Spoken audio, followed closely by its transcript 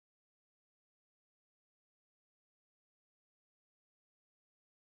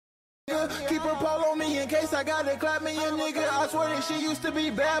Keep her pole on me in case I gotta clap me a nigga. I swear that shit used to be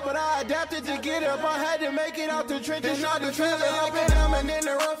bad, but I adapted to get up. I had to make it out the trenches, not the trailer. Up and down and in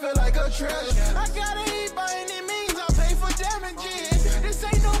the rough, feel like a treasure. I gotta eat by any means, I pay for damages. This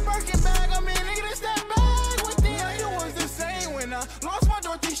ain't no Birkin bag, I mean, nigga, this that bag with the you was the same when I lost my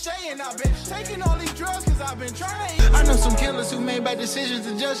Dorothy Shay and I've been taking all these drugs cause I've been trying to. I know some killers who made bad decisions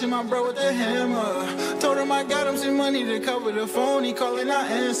to judge my bro with a hammer. Told him I got him some money to cover the phone, he calling, I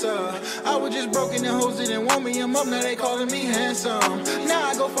answer. I was just broken and hoes didn't want me, I'm up, now they calling me handsome. Now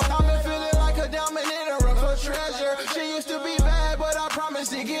I go for I've been feeling like a diamond in a rough, a treasure. She used to be bad, but I promise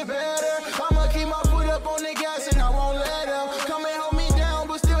to get better. I'ma keep my foot up on the gas and I won't let her come and hold me down,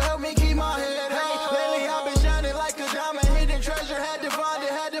 but still help me keep my head high. Lately I've been shining like a diamond, hidden treasure, had to find it,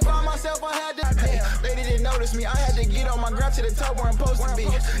 had to find myself, I had to. They didn't notice me, I had to get on my grab to the top where I'm supposed to be.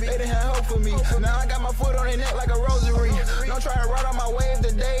 They didn't have hope for me, now I got my foot on their neck like a rosary. Don't try to ride on my wave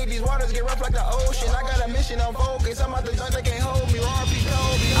today, these waters get rough like the ocean. I got a mission on focus, I'm out the joint, they can't hold me. RP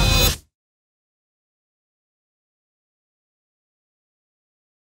Kobe.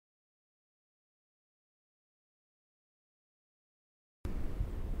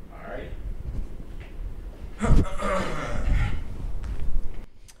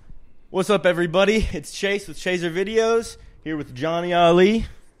 What's up, everybody? It's Chase with Chaser Videos, here with Johnny Ali.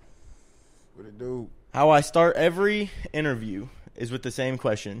 What it do? How I start every interview is with the same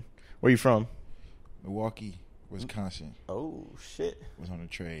question. Where you from? Milwaukee, Wisconsin. Oh, shit. Was on the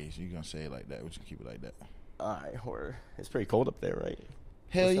trades. You gonna say it like that? We're gonna keep it like that. All right, word. It's pretty cold up there, right?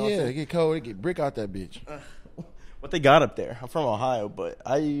 Hell Wisconsin? yeah, it get cold. It get brick out that bitch. What they got up there? I'm from Ohio, but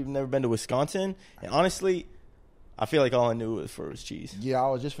I've never been to Wisconsin. And honestly, I feel like all I knew was cheese. Yeah, I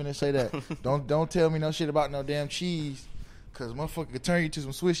was just finna say that. don't tell me no shit about no damn cheese, cause motherfucker could turn you to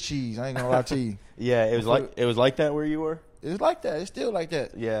some Swiss cheese. I ain't gonna lie to you. Yeah, it was like that where you were. It's like that. It's still like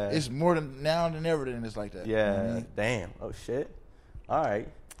that. Yeah, it's more than now than ever than it's like that. Yeah, you know what I mean? Damn. Oh shit. All right.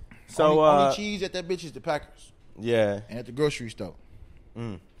 So only cheese at that bitch is the Packers. Yeah, and at the grocery store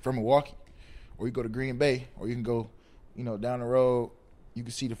from Milwaukee, or you go to Green Bay, or you can go, down the road. You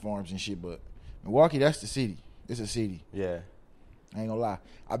can see the farms and shit, but Milwaukee, that's the city. It's a city. Yeah. I ain't gonna lie.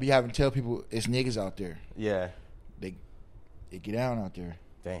 I be having to tell people it's niggas out there. Yeah. They get down out there.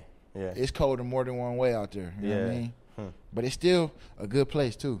 Dang. Yeah. It's cold in more than one way out there. You know what I mean? But it's still a good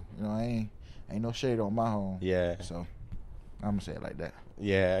place too. I ain't no shade on my home. Yeah. So I'm gonna say it like that.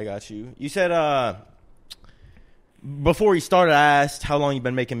 Yeah, I got you. You said before you started, I asked how long you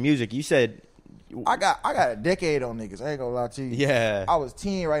been making music. You said I got a decade on niggas. I ain't gonna lie to you. Yeah. I was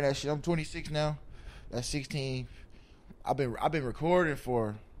 10 right that shit. I'm 26 now. That's 16. I've been recording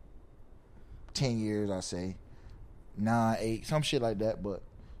for 10 years, I say. 9, 8, some shit like that. But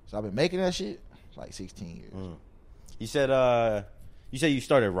so I've been making that shit like 16 years. You said you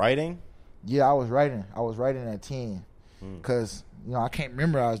started writing? Yeah, I was writing at 10. Cause I can't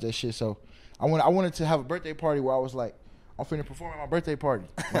memorize that shit. So I wanted to have a birthday party where I was like, I'm finna perform at my birthday party.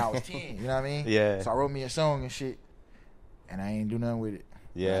 When I was 10, you know what I mean? Yeah. So I wrote me a song and shit, and I ain't do nothing with it.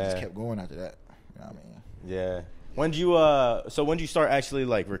 Yeah. I just kept going after that. You know what I mean? Yeah. When did you start actually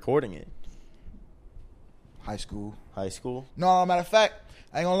like recording it? High school. High school? No, matter of fact,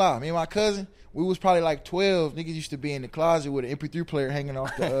 I ain't gonna lie. Me and my cousin, we was probably like 12. Niggas used to be in the closet with an MP3 player hanging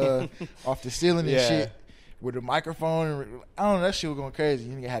off the off the ceiling and shit. With a microphone, I don't know, that shit was going crazy.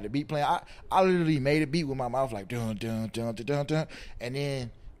 You had the beat playing. I literally made a beat with my mouth like dun dun dun dun dun dun, and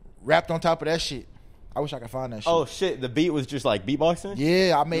then rapped on top of that shit. I wish I could find that shit. Oh shit, the beat was just like beatboxing?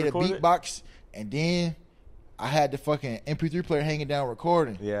 Yeah, I made a beatbox, and then I had the fucking MP3 player hanging down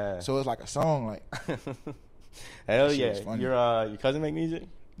recording. Yeah. So it's like a song, like. Hell yeah! Your cousin make music?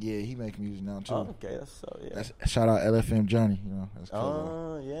 Yeah, he make music now too. Oh, okay, that's so yeah. Shout out LFM Johnny, That's cool.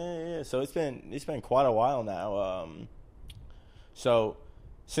 Oh yeah. So it's been quite a while now. So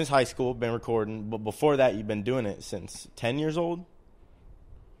since high school, been recording, but before that, you've been doing it since 10 years old.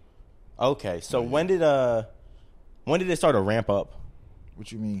 Okay, so when did it start to ramp up?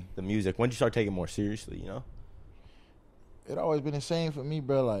 What you mean? The music. When did you start taking it more seriously? It always been the same for me,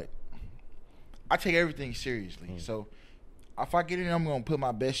 bro. Like, I take everything seriously. So if I get in there, I'm gonna put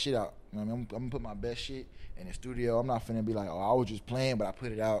my best shit out. I'm gonna put my best shit in the studio. I'm not finna be like, I was just playing, but I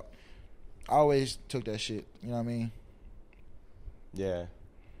put it out. I always took that shit. You know what I mean? Yeah.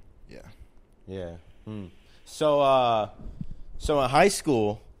 Yeah. Yeah. So in high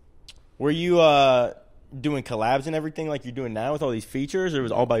school, were you doing collabs and everything like you're doing now with all these features, or it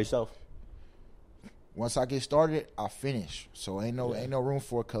was all by yourself? Once I get started, I finish. So ain't no room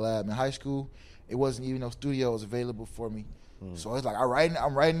for a collab. In high school, it wasn't even no studios available for me. So it's like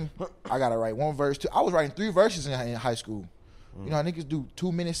I'm writing. I gotta write one verse. I was writing 3 verses in high school. You know how niggas do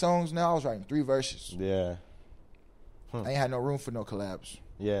 2-minute songs now? I was writing 3 verses. Yeah. I ain't had no room for no collabs.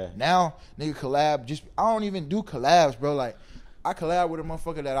 Yeah. Now, nigga collab, I don't even do collabs, bro. Like, I collab with a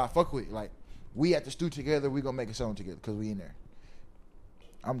motherfucker that I fuck with. Like, we at the studio together, we gonna make a song together because we in there.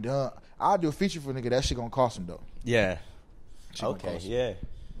 I'm done. I'll do a feature for a nigga. That shit gonna cost him, though. Yeah. Shit gonna Okay, cost him.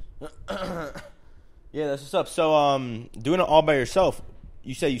 yeah. Yeah, that's what's up. So, doing it all by yourself,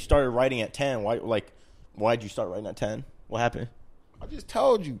 you say you started writing at 10. Why'd you start writing at 10? What happened? I just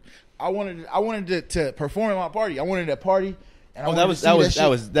told you. I wanted to perform at my party. I wanted a party. And That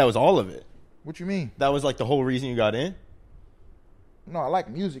was all of it. What you mean? That was like the whole reason you got in? No, I like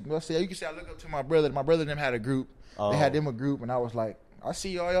music. You can say I look up to my brother. My brother and them had a group. Oh. They had them a group, and I was like, I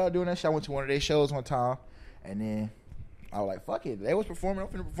see y'all doing that shit. I went to one of their shows one time, and then I was like, fuck it. They was performing. I'm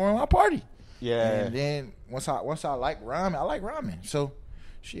finna perform at my party. Yeah. And then once I like rhyming, I like rhyming. So,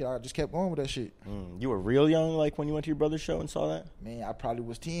 shit, I just kept going with that shit. You were real young, like when you went to your brother's show and saw that? Man, I probably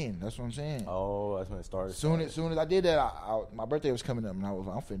was 10. That's what I'm saying. Oh, that's when it started. Soon as I did that, my birthday was coming up, and I was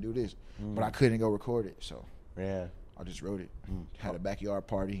like, I'm finna do this. But I couldn't go record it, so Yeah. I just wrote it. Had a backyard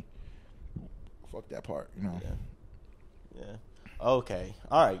party. Fuck that part, you know. Yeah. Okay.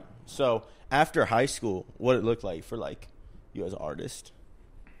 All right. So after high school, what it looked like for like you as an artist?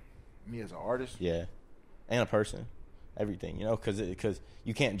 Me as an artist? Yeah. And a person. Everything, you know, because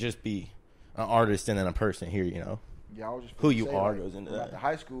you can't just be an artist and then a person here, you know. Yeah, I was just who you say, are like, goes into when that. After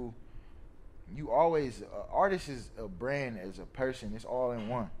high school, you always artist is a brand as a person. It's all in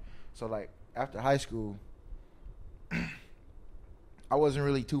one. So like after high school, I wasn't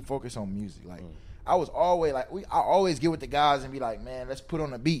really too focused on music. Like I was always like I always get with the guys and be like, man, let's put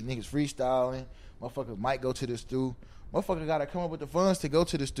on a beat. Niggas freestyling. Motherfuckers might go to the stew. Motherfucker gotta come up with the funds to go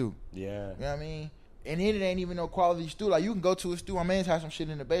to the stew. Yeah. You know what I mean? And then it ain't even no quality stew. Like you can go to a stew. My man's has some shit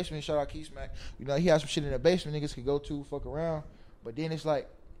in the basement. Shout out Key Smack. You know, he has some shit in the basement niggas could go to, fuck around. But then it's like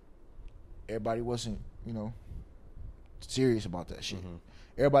everybody wasn't, you know, serious about that shit.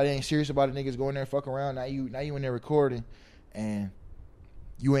 Everybody ain't serious about it. Niggas going there and fuck around. Now you in there recording and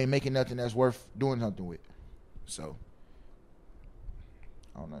you ain't making nothing that's worth doing something with. So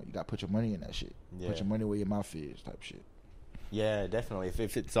I don't know. You gotta put your money in that shit. Yeah. Put your money where your mouth is, type shit. Yeah, definitely.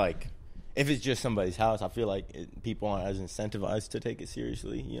 If it's like, if it's just somebody's house, I feel like people aren't as incentivized to take it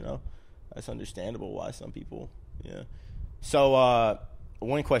seriously. You know, that's understandable why some people. Yeah. So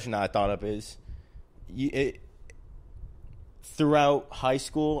one question that I thought of is, throughout high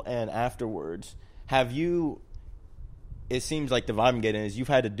school and afterwards, have you? It seems like the vibe I'm getting is you've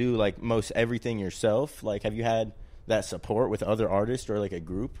had to do like most everything yourself. Like, have you had that support with other artists or like a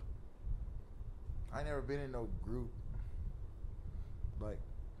group? I never been in no group. Like,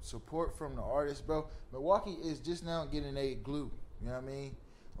 support from the artists, bro. Milwaukee is just now getting a glue. You know what I mean?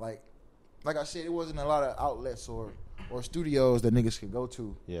 Like I said, it wasn't a lot of outlets or studios that niggas could go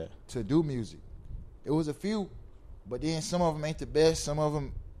to to do music. It was a few, but then some of them ain't the best. Some of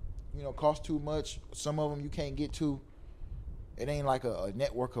them, you know, cost too much. Some of them you can't get to. It ain't like a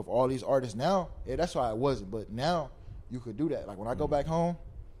network of all these artists now. Yeah, that's why it wasn't. But now you could do that. Like when I go back home,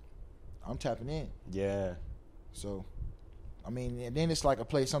 I'm tapping in. Yeah. So, I mean, and then it's like a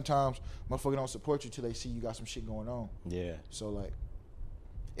place sometimes motherfucker don't support you till they see you got some shit going on. Yeah. So like,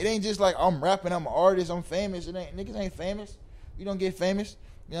 it ain't just like I'm rapping, I'm an artist, I'm famous. It ain't, niggas ain't famous. You don't get famous.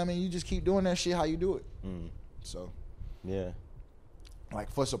 You know what I mean? You just keep doing that shit how you do it. So, yeah.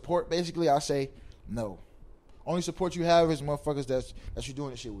 Like for support, basically, I say no. Only support you have is motherfuckers that you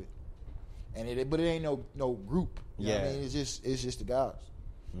doing this shit with, but it ain't no group. You know what I mean? It's just the guys,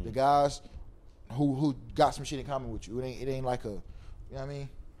 the guys who got some shit in common with you. It ain't like a, you know what I mean?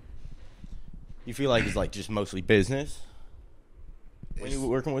 You feel like it's like just mostly business when you're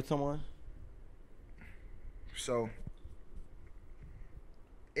working with someone? So,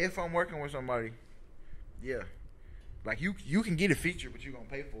 if I'm working with somebody, yeah. Like you can get a feature, but you gonna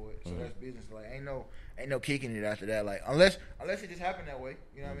pay for it. So that's business. Like ain't no kicking it after that. Like unless it just happened that way.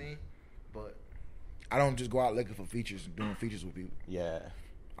 You know what I mean? But I don't just go out looking for features and doing features with people. Yeah.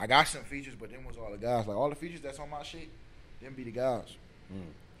 I got some features, but them was all the guys. Like all the features that's on my shit, them be the guys.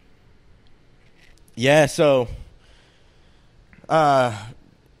 Yeah. So,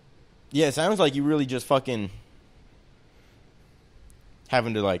 it sounds like you really just fucking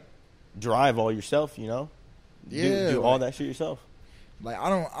having to like drive all yourself. You know. Yeah, do all that shit yourself. Like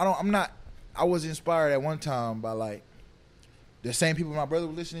I was inspired at one time by like the same people my brother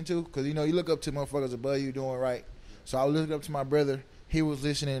was listening to, because you know you look up to motherfuckers above you doing right. So I looked up to my brother. He was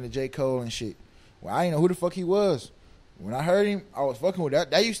listening to J. Cole and shit. Well, I didn't know who the fuck he was. When I heard him, I was fucking with that.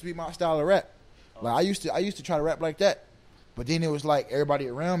 That used to be my style of rap. Like I used to try to rap like that. But then it was like everybody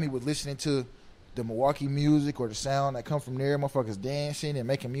around me was listening to the Milwaukee music or the sound that come from there. Motherfuckers dancing and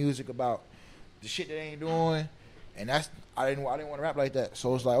making music about the shit they ain't doing, and I didn't want to rap like that.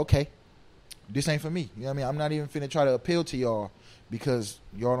 So it's like, okay, this ain't for me. You know what I mean? I'm not even finna try to appeal to y'all because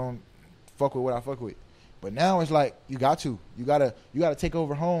y'all don't fuck with what I fuck with. But now it's like you gotta take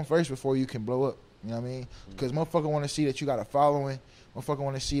over home first before you can blow up. You know what I mean? Because motherfucker want to see that you got a following. Motherfucker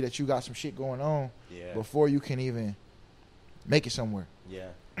want to see that you got some shit going on before you can even make it somewhere. Yeah.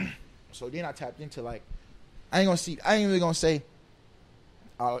 So then I tapped into like, I ain't really gonna say.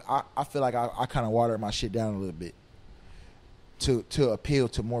 I feel like I kind of watered my shit down a little bit to appeal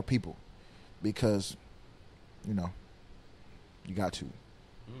to more people because, you know, you got to.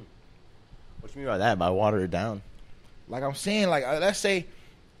 What you mean by that? By water it down? Like I'm saying, like let's say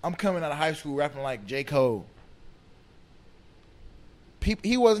I'm coming out of high school rapping like J. Cole.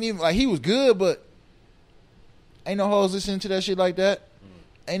 He wasn't even like, he was good, but ain't no hoes listening to that shit like that.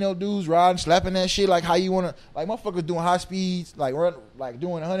 Ain't no dudes riding, slapping that shit like how you wanna, like motherfuckers doing high speeds, like run, like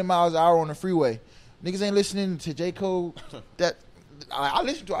doing 100 miles an hour on the freeway. Niggas ain't listening to J. Cole. That I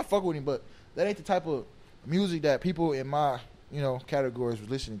listen to, I fuck with him, but that ain't the type of music that people in my, you know, categories was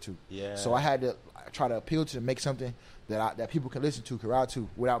listening to. Yeah. So I had to try to appeal to make something that people can listen to, can ride to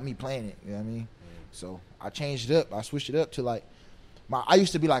without me playing it. You know what I mean? So I changed it up. I switched it up to like I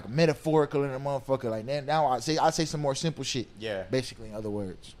used to be like metaphorical in a motherfucker. Like now I say some more simple shit. Yeah. Basically, in other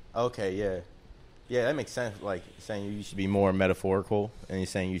words. Okay. Yeah. Yeah, that makes sense. Like saying you used to be more metaphorical, and you're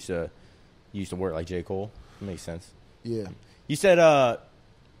saying you used to work like J. Cole. It makes sense. Yeah. You said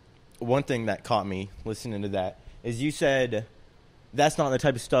one thing that caught me listening to that is you said that's not the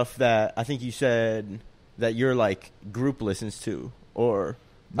type of stuff that I think you said that your like group listens to, or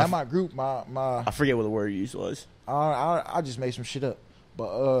not my group. My I forget what the word you used was. I just made some shit up,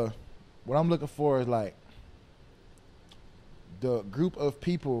 but what I'm looking for is like the group of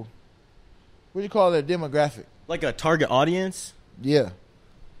people. What do you call it? A demographic? Like a target audience? Yeah.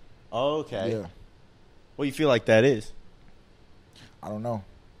 Oh, okay. Yeah. What do you feel like that is? I don't know.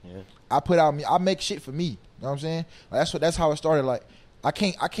 Yeah. I make shit for me. You know what I'm saying? Like that's how it started. Like I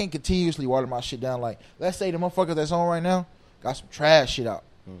can't continuously water my shit down. Like let's say the motherfucker that's on right now got some trash shit out.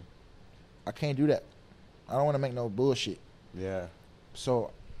 I can't do that. I don't want to make no bullshit. Yeah.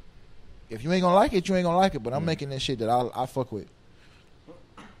 So if you ain't gonna like it, you ain't gonna like it. But I'm making this shit that I fuck with.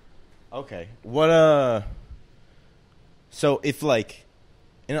 Okay. What so if like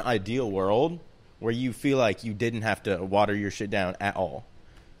in an ideal world where you feel like you didn't have to water your shit down at all,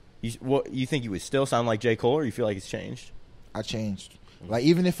 you think you would still sound like J. Cole, or you feel like it's changed? I changed. Like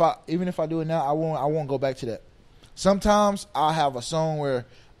even if I do it now, I won't go back to that. Sometimes I have a song where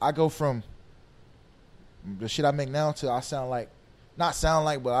I go from the shit I make now to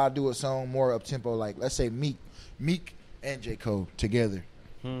but I do a song more up tempo. Like let's say Meek and J. Cole together.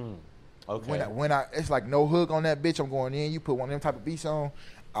 Okay. When I it's like no hook on that bitch, I'm going in. You put one of them type of beats on,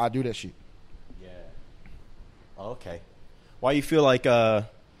 I do that shit. Yeah. Okay. Why you feel like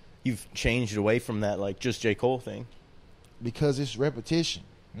you've changed away from that like just J. Cole thing? Because it's repetition.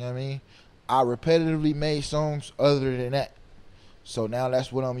 You know what I mean? I repetitively made songs other than that. So now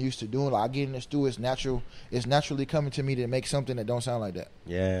that's what I'm used to doing. Like I get in the studio, it's natural. It's naturally coming to me to make something that don't sound like that.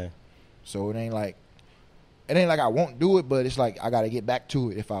 Yeah. So it ain't like I won't do it, but it's like I got to get back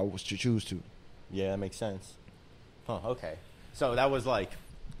to it if I was to choose to. Yeah, that makes sense. Huh, okay. So that was like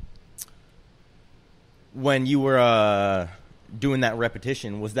when you were doing that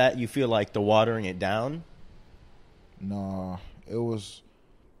repetition, was that you feel like the watering it down? No, it was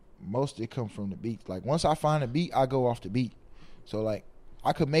mostly come from the beat. Like once I find a beat, I go off the beat. So like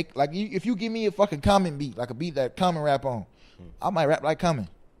I could make like if you give me a fucking Common beat, like a beat that Common rap on, I might rap like Common.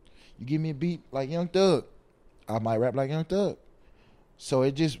 You give me a beat like Young Thug, I might rap like Young Thug. So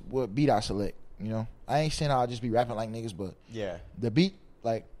it just what beat I select, you know. I ain't saying I'll just be rapping like niggas, but yeah, the beat,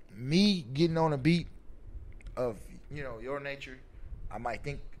 like me getting on a beat of, you know, your nature, I might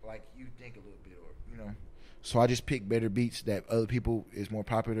think like you think a little bit, or you know. So I just pick better beats that other people is more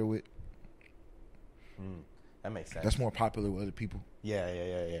popular with. That makes sense. That's more popular with other people. Yeah.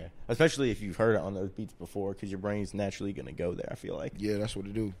 Especially if you've heard it on those beats before, because your brain's naturally gonna go there. I feel like. Yeah, that's what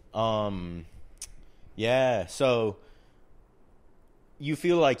it do. Yeah. So you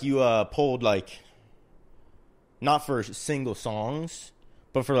feel like you pulled like not for single songs,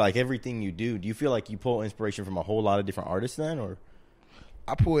 but for like everything you do. Do you feel like you pull inspiration from a whole lot of different artists then, or?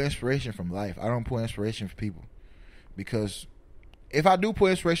 I pull inspiration from life. I don't pull inspiration from people, because if I do pull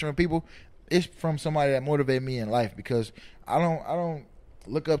inspiration from people, it's from somebody that motivated me in life. Because I don't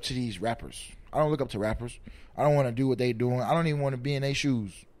look up to these rappers. I don't look up to rappers. I don't want to do what they doing. I don't even want to be in their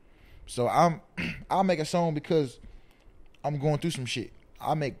shoes. So I'll make a song because I'm going through some shit.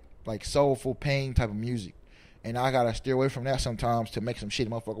 I make like soulful pain type of music. And I gotta steer away from that sometimes to make some shit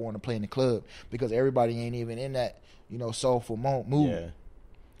motherfucker want to play in the club because everybody ain't even in that, you know, soulful mood. Yeah.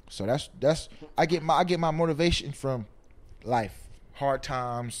 So that's I get my motivation from life, hard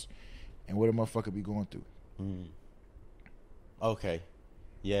times, and what a motherfucker be going through. Okay.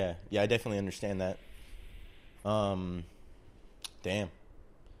 Yeah. Yeah, I definitely understand that. Damn.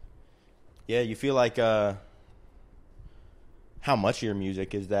 Yeah, you feel like how much of your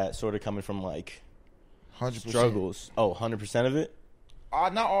music is that sort of coming from like 100%. struggles? Oh, 100% of it?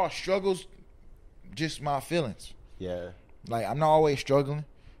 Not all struggles, just my feelings. Yeah. Like, I'm not always struggling,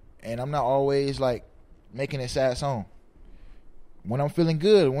 and I'm not always, like, making a sad song. When I'm feeling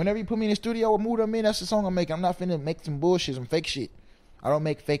good, whenever you put me in the studio, what mood I'm in, that's the song I'm making. I'm not finna make some bullshit, some fake shit. I don't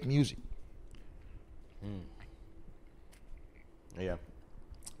make fake music. Yeah.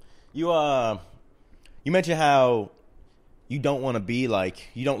 You mentioned how you don't want to be like,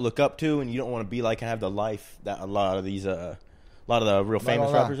 you don't look up to, and you don't want to be like and have the life that a lot of the real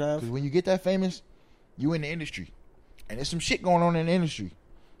famous rappers have. Because when you get that famous, you in the industry. And there's some shit going on in the industry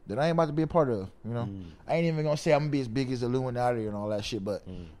that I ain't about to be a part of, you know? I ain't even gonna say I'm gonna be as big as Illuminati and all that shit, but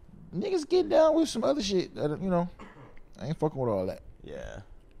niggas get down with some other shit that, you know, I ain't fucking with all that. Yeah.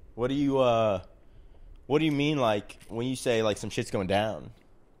 What do you mean, like, when you say, like, some shit's going down?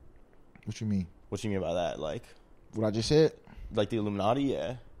 What you mean? What you mean by that? Like, What I just said? like the Illuminati?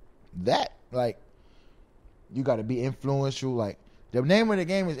 Yeah. That, like, you gotta be influential. Like, the name of the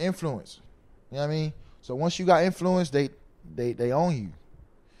game is influence. You know what I mean? So once you got influence, they own you.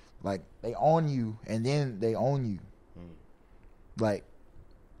 Like, they own you, and then they own you. Like,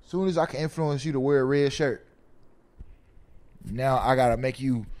 soon as I can influence you to wear a red shirt, now I gotta make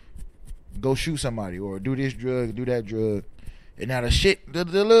you go shoot somebody or do this drug, do that drug. And now the shit, the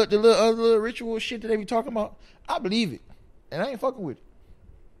little ritual shit that they be talking about, I believe it. And I ain't fucking with it.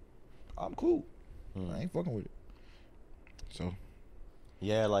 I'm cool. I ain't fucking with it. So.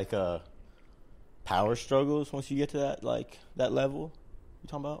 Yeah, like, power struggles once you get to that, like, that level you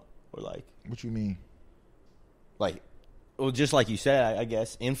talking about? Or, like... What you mean? Like, well, just like you said, I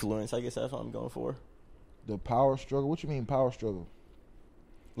guess, influence, I guess that's what I'm going for. The power struggle? What you mean power struggle?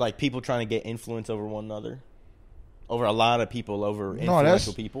 Like, people trying to get influence over one another? Over a lot of people, over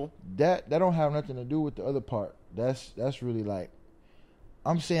influential people? That don't have nothing to do with the other part. That's really like...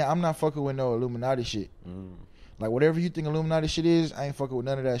 I'm saying I'm not fucking with no Illuminati shit. Like, whatever you think Illuminati shit is, I ain't fucking with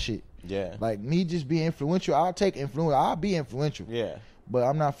none of that shit. Yeah. Like, me just being influential, I'll take influence. I'll be influential. Yeah. But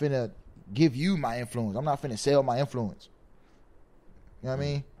I'm not finna give you my influence. I'm not finna sell my influence. You know what I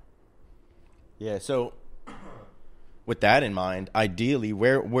mean? Yeah, so with that in mind, ideally,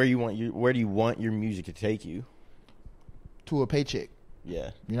 where do you want your music to take you? To a paycheck.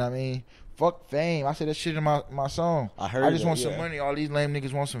 Yeah. You know what I mean? Fuck fame. I said that shit in my song. I just want some money. All these lame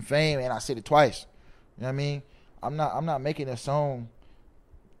niggas want some fame, and I said it twice. You know what I mean? I'm not making a song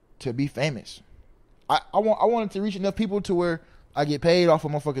to be famous. I wanted to reach enough people to where I get paid off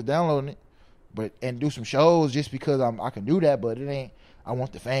of motherfuckers downloading it, and do some shows just because I can do that. But it ain't. I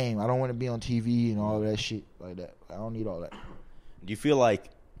want the fame. I don't want to be on TV and all that shit like that. I don't need all that. Do you feel like?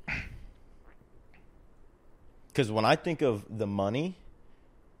 Because when I think of the money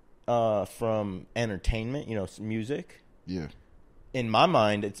from entertainment, you know, music. Yeah. In my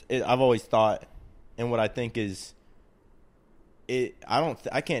mind, I've always thought, and what I think is,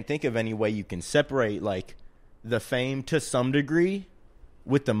 I can't think of any way you can separate like the fame to some degree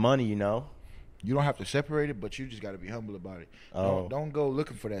with the money, you know. You don't have to separate it, but you just got to be humble about it. Oh. Don't go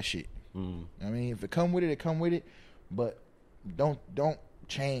looking for that shit. I mean, if it come with it, it come with it. But don't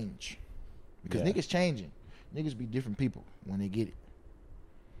change, because niggas changing. Niggas be different people when they get it.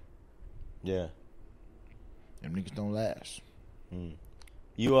 Yeah. Them niggas don't last.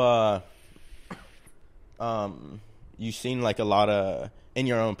 You seen like a lot of in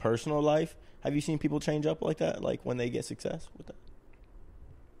your own personal life. Have you seen people change up like that, like when they get success with that?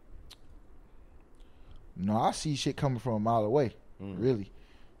 No, I see shit coming from a mile away, really.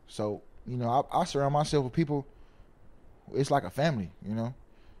 So, you know, I surround myself with people. It's like a family, you know.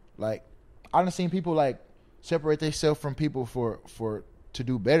 Like, I done seen people like separate themselves from people to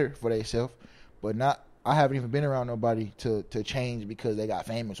do better for themselves, but not. I haven't even been around nobody to change because they got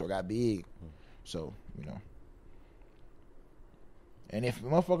famous or got big. So, you know. And if a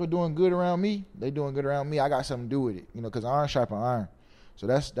motherfucker doing good around me, they doing good around me. I got something to do with it, you know, because iron sharpen iron. So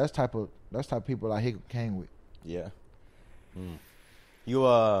that's type of people I came with. Yeah.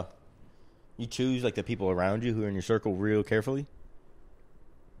 You choose like the people around you who are in your circle real carefully,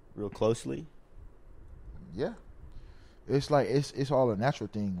 real closely. Yeah. It's like it's all a natural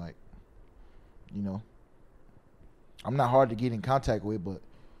thing. Like, you know, I'm not hard to get in contact with, but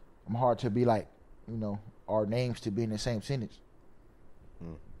I'm hard to be like, our names to be in the same sentence.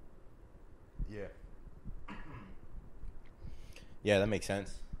 Yeah. Yeah, that makes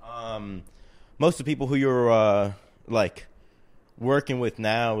sense. Most of the people who you're like working with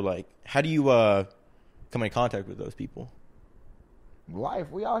now, like, how do you come in contact with those people? Life,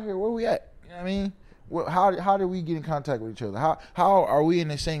 we out here. Where we at? You know what I mean? How do we get in contact with each other? How are we in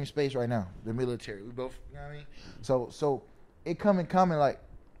the same space right now? The military. We both. You know what I mean? So it come in common like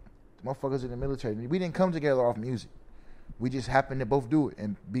motherfuckers in the military. We didn't come together off music. We just happen to both do it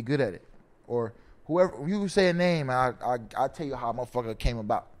and be good at it. Or whoever you say a name, I tell you how a motherfucker came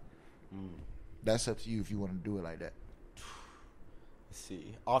about. That's up to you if you want to do it like that. Let's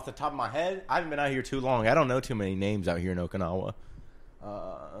see. Off the top of my head, I haven't been out here too long. I don't know too many names out here in Okinawa.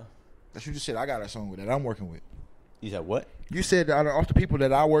 That's what you just said. I got a song with that I'm working with. You said what? You said off the people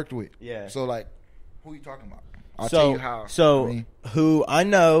that I worked with. Yeah. So like, who are you talking about? I'll tell you how. So who I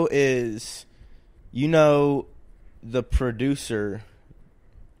know is, the producer,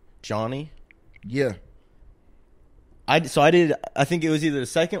 Johnny. Yeah. I think it was either the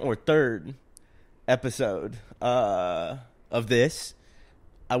second or third episode of this.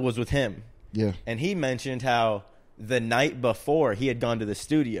 I was with him. Yeah. And he mentioned how the night before he had gone to the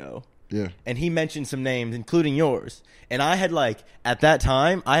studio. Yeah. And he mentioned some names, including yours. And I had at that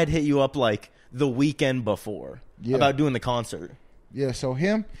time, I had hit you up the weekend before about doing the concert. Yeah, so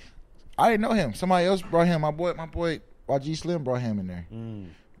him, I didn't know him. Somebody else brought him. My boy YG Slim brought him in there.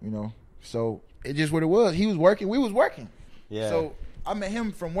 So it just what it was. He was working. We was working. Yeah. So I met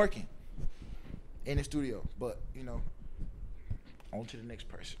him from working in the studio. But, on to the next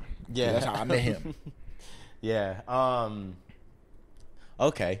person. Yeah. So that's how I met him. Yeah.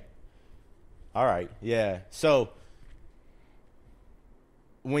 Okay. All right. Yeah. So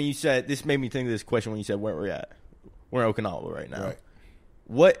when you said, this made me think of this question when you said where we're at. We're in Okinawa right now. Right.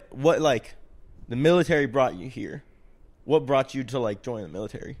 What the military brought you here? What brought you to join the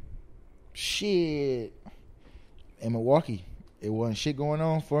military? Shit. In Milwaukee, it wasn't shit going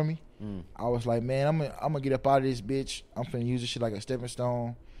on for me. I was like, man, I'm gonna get up out of this bitch. I'm finna use this shit like a stepping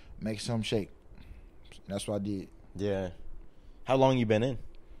stone, make something shake. That's what I did. Yeah. How long you been in?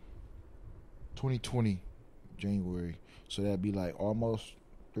 2020, January. So that'd be almost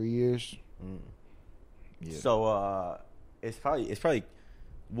 3 years. Yeah. So it's probably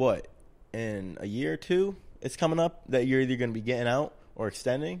what, in a year or two it's coming up that you're either gonna be getting out or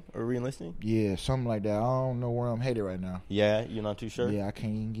extending or re-enlisting? Yeah, something like that. I don't know where I'm headed right now. Yeah, you're not too sure? Yeah, I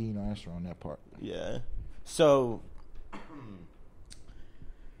can't even give you no answer on that part. Yeah. So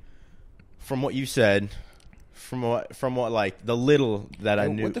from what you said, from what the little that I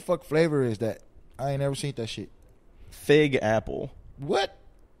knew. What the fuck flavor is that? I ain't never seen that shit. Fig apple. What?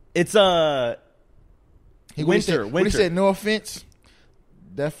 It's winter. Winter. He said, no offense.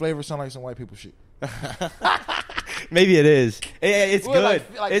 That flavor sound like some white people shit. Maybe it is. It's good.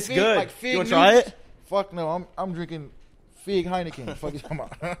 It's fig, good. Fig you want to try it? Fuck no. I'm drinking Fig Heineken. Fuck you talking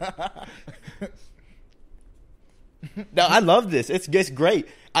about? No, I love this. It's great.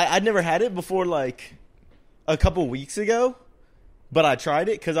 I'd never had it before a couple weeks ago, but I tried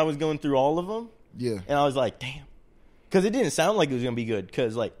it because I was going through all of them. Yeah. And I was like, damn. Because it didn't sound like it was going to be good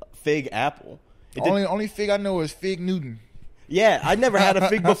because, fig apple. Only fig I know is Fig Newton. Yeah, I'd never had a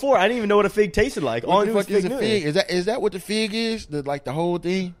fig before. I didn't even know what a fig tasted like. What the fuck is a fig? Is that what the fig is? The whole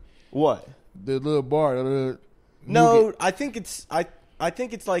thing? What? The little bar. The no, nougat. I think it's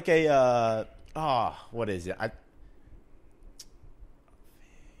like a what is it?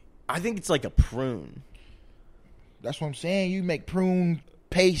 I think it's like a prune. That's what I'm saying. You make prune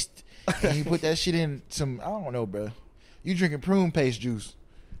paste and you put that shit in some. I don't know, bro. You drinking prune paste juice?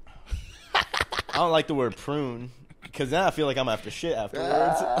 I don't like the word prune. Because now I feel like I'm after shit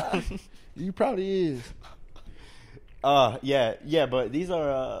afterwards. You probably is. Yeah, but these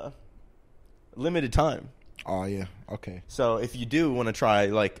are limited time. Oh, yeah. Okay. So if you do want to try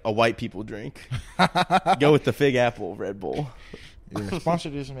a white people drink, go with the Fig Apple Red Bull. Yeah, sponsor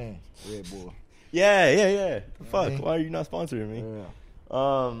this man, Red Bull. Yeah. Fuck, why are you not sponsoring me? Yeah.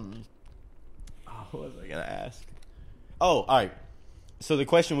 What was I going to ask? Oh, all right. So the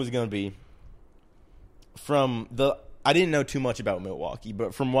question was going to be, I didn't know too much about Milwaukee,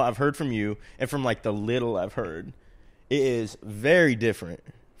 but from what I've heard from you and from the little I've heard, it is very different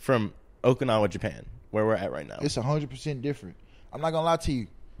from Okinawa, Japan, where we're at right now. It's 100% different. I'm not gonna lie to you.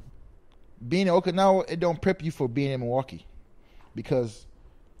 Being in Okinawa, it don't prep you for being in Milwaukee because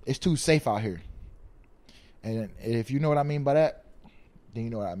it's too safe out here. And if you know what I mean by that, then you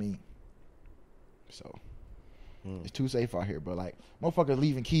know what I mean. So it's too safe out here. But motherfuckers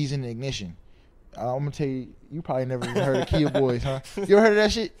leaving keys in the ignition. I'm gonna tell you, you probably never even heard of Kia Boys, huh? You ever heard of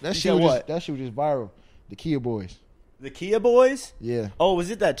that shit? That shit was what? That shit was just viral. The Kia Boys. The Kia Boys? Yeah. Oh, was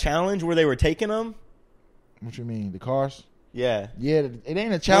it that challenge where they were taking them? What you mean? The cars? Yeah. Yeah. It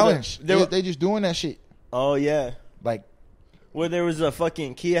ain't a challenge. Well, They just doing that shit. Oh yeah. Like, where there was a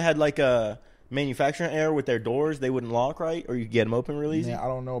fucking Kia had like a manufacturing error with their doors, they wouldn't lock right, or you could get them open real easy. man, I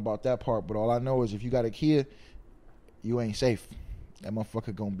don't know about that part, but all I know is if you got a Kia, you ain't safe. That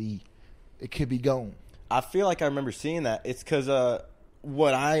motherfucker gonna be. It could be gone. I feel like I remember seeing that. It's because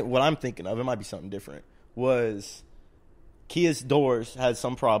what I'm thinking of, it might be something different, was Kia's doors had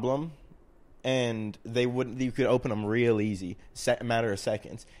some problem, and you could open them real easy, a matter of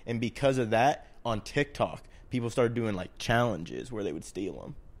seconds. And because of that, on TikTok, people started doing like challenges where they would steal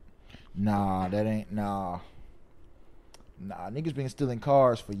them. Nah, that ain't nah. Niggas been stealing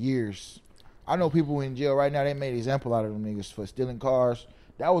cars for years. I know people in jail right now. They made an example out of them niggas for stealing cars.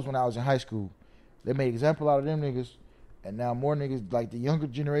 That was when I was in high school. They made an example out of them niggas, and now more niggas like the younger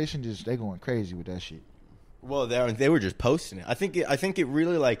generation they going crazy with that shit. Well, they were just posting it. I think it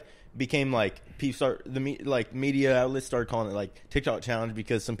really like became like media outlets started calling it like TikTok challenge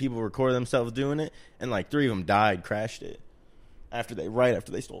because some people recorded themselves doing it, and like 3 of them crashed it right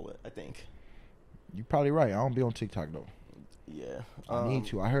after they stole it. I think. You probably right. I don't be on TikTok though. Yeah, I need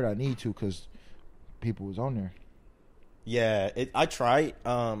to. I heard I need to because people was on there. Yeah, I try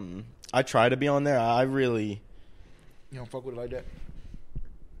to be on there. I really. You don't fuck with it like that.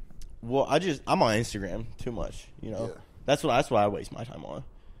 Well, I'm on Instagram too much. You know, Yeah. That's what I waste my time on,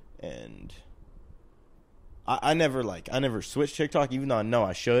 and I never switch TikTok, even though I know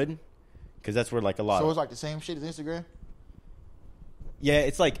I should, because that's where like a lot. So it's like the same shit as Instagram. Yeah,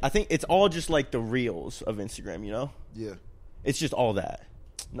 it's like I think it's all just like the reels of Instagram. You know. Yeah. It's just all that,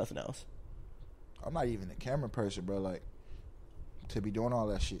 nothing else. I'm not even a camera person, bro. Like, to be doing all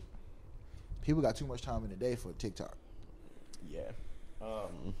that shit. People got too much time in the day for TikTok. Yeah.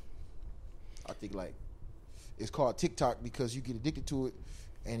 I think, like, it's called TikTok because you get addicted to it,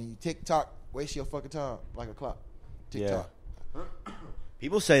 and you TikTok, waste your fucking time like a clock. TikTok. Yeah.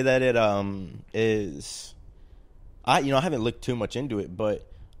 People say that it is... I haven't looked too much into it,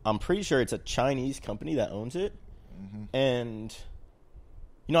 but I'm pretty sure it's a Chinese company that owns it. Mm-hmm. And...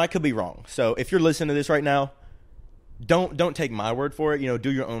 I could be wrong. So if you're listening to this right now, don't take my word for it.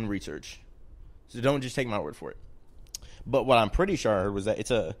 Do your own research. So don't just take my word for it. But what I'm pretty sure I heard was that it's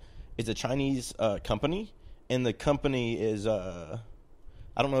a Chinese company, and the company is I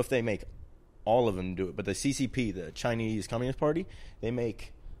don't know if they make all of them do it, but the CCP, the Chinese Communist Party, they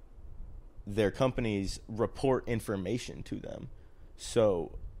make their companies report information to them.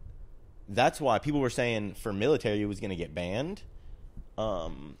 So that's why people were saying for military it was going to get banned.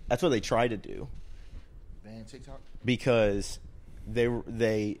 That's what they tried to do. Ban TikTok? Because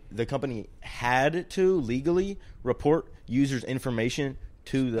the company had to legally report users' information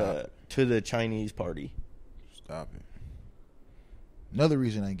to the Chinese party. Stop it. Another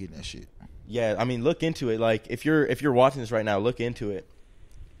reason I ain't getting that shit. Yeah, I mean, look into it. Like if you're watching this right now, look into it.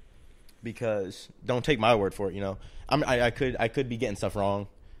 Because don't take my word for it. I could be getting stuff wrong.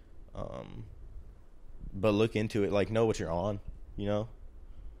 But look into it. Like, know what you're on. Yeah.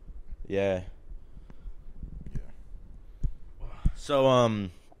 Yeah. So,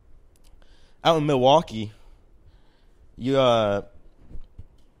 out in Milwaukee, you had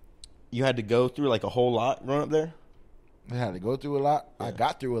to go through like a whole lot growing up there? I had to go through a lot. Yeah. I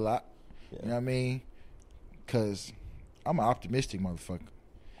got through a lot. Yeah. You know what I mean? Because I'm an optimistic motherfucker.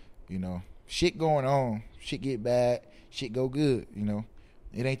 Shit going on. Shit get bad. Shit go good.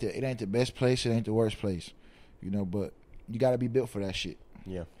 It ain't the best place. It ain't the worst place. But you got to be built for that shit.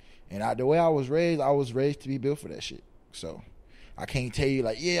 Yeah. And the way I was raised to be built for that shit. So I can't tell you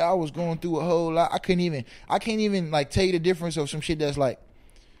like, yeah, I was going through a whole lot. I can't even like tell you the difference of some shit that's like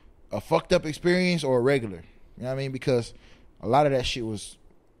a fucked up experience or a regular. You know what I mean? Because a lot of that shit was,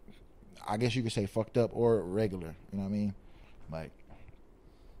 I guess you could say fucked up or regular. You know what I mean? Like,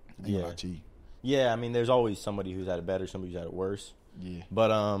 I ain't gonna lie to you. Yeah, I mean, there's always somebody who's had it better, somebody who's had it worse. Yeah. But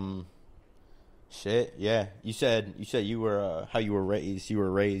shit, yeah. You said you were how you were raised. You were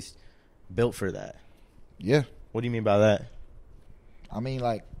raised built for that. Yeah. What do you mean by that? I mean,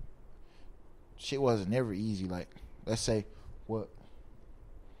 like, shit wasn't never easy. Like, let's say, what?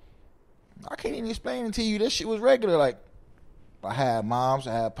 I can't even explain it to you. This shit was regular. Like, I had moms,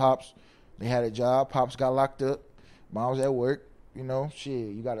 I had pops. They had a job. Pops got locked up. Mom was at work. Shit,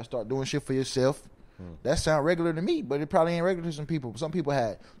 you got to start doing shit for yourself. That sound regular to me, but it probably ain't regular to some people. Some people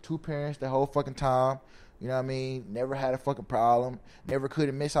had 2 parents the whole fucking time. You know what I mean? Never had a fucking problem. Never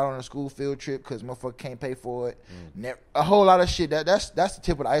couldn't miss out on a school field trip because motherfucker can't pay for it. Never, a whole lot of shit. That's the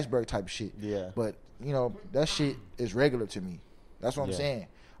tip of the iceberg type of shit. Yeah. But, you know, that shit is regular to me. That's what I'm Yeah. saying.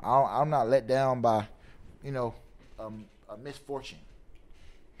 I'm not let down by, you know, a misfortune.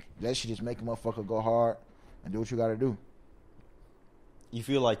 That shit just make a motherfucker go hard and do what you got to do. You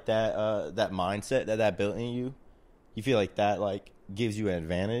feel like that mindset that built in you, you feel like that like gives you an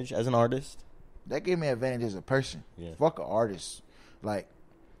advantage as an artist? That gave me an advantage as a person. Yeah. Fuck an artist. Like,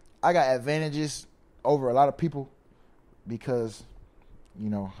 I got advantages over a lot of people because, you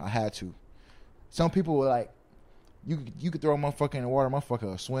know, I had to. Some people were like, you could throw a motherfucker in the water, motherfucker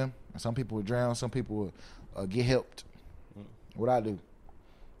will swim. And some people would drown. Some people would get helped. What I do?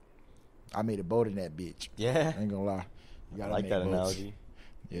 I made a boat in that bitch. Yeah. I ain't gonna lie. You I gotta like make that boats. analogy.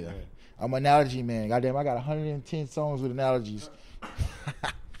 Yeah. I'm an analogy man. Goddamn, I got 110 songs with analogies.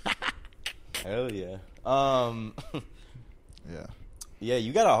 Hell yeah. Yeah. Yeah,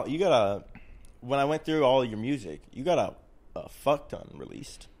 you got a when I went through all your music, you got a fuck ton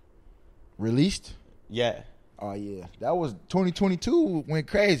released. Released? Yeah. Oh yeah, that was 2022 went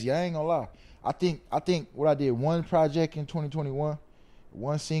crazy. I ain't gonna lie. I think what I did, one project in 2021,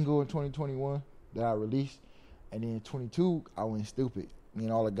 one single in 2021 that I released, and then in 22 I went stupid. Me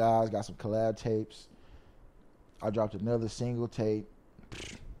and all the guys got some collab tapes. I dropped another single tape.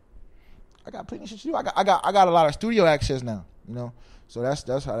 I got plenty of shit to do. I got a lot of studio access now. You know, so that's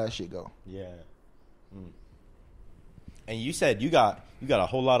how that shit go. Yeah. And you said you got a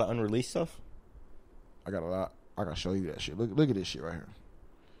whole lot of unreleased stuff? I got a lot. I gotta show you that shit. Look at this shit right here.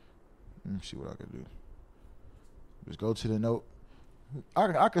 Let me see what I can do. Just go to the note.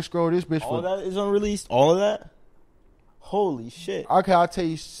 I can scroll this bitch All for. of that is unreleased? All of that? Holy shit. Okay, I'll tell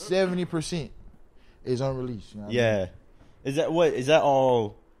you 70% is unreleased. You know what I Yeah. mean? Is that what? Is that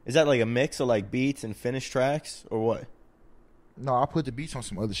all? Is that like a mix of like beats and finished tracks or what? No, I put the beats on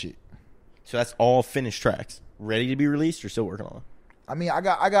some other shit. So that's all finished tracks, ready to be released or still working on? I mean, I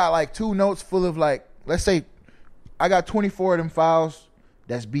got like 2 notes full of like, let's say, I got 24 of them files.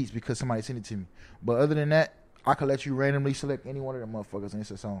 That's beats because somebody sent it to me. But other than that, I could let you randomly select any one of them motherfuckers and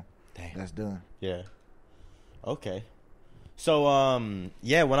it's a song. Damn. That's done. Yeah. Okay. So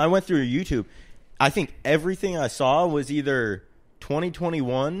yeah, when I went through your YouTube, I think everything I saw was either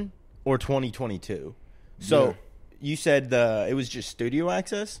 2021 or 2022. So Yeah. you said it was just studio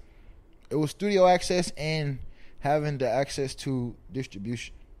access? It was studio access and having the access to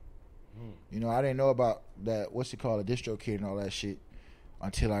distribution. You know, I didn't know about that, what's it called, a DistroKid and all that shit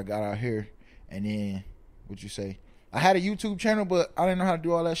until I got out here. And then, what you say? I had a YouTube channel, but I didn't know how to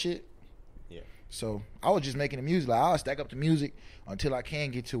do all that shit. Yeah. So I was just making the music. Like, I'll stack up the music until I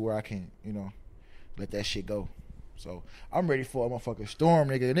can get to where I can, you know, let that shit go. So I'm ready for a motherfucking storm,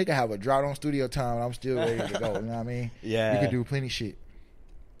 nigga. The nigga have a drought on studio time and I'm still ready to go. You know what I mean? Yeah. You could do plenty shit.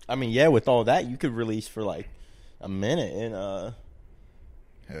 I mean, yeah, with all that, you could release for like a minute and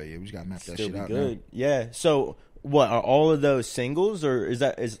Hell yeah, we just gotta map that still shit be out. good. Now. Yeah. So what are all of those singles, or is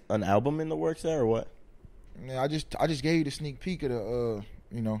an album in the works there, or what? Yeah, I just gave you the sneak peek of the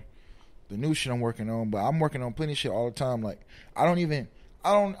you know, the new shit I'm working on, but I'm working on plenty of shit all the time. Like I don't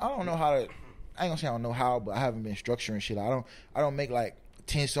know how to. I ain't gonna say I don't know how, but I haven't been structuring shit. I don't make like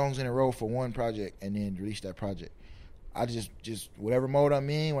 10 songs in a row for one project and then release that project. I just whatever mode I'm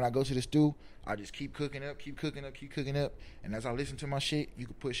in when I go to the stew, I just keep cooking up, and as I listen to my shit, you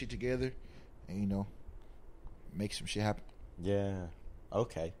can put shit together, and you know, make some shit happen. Yeah.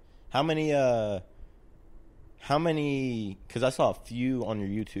 Okay. How many? Because I saw a few on your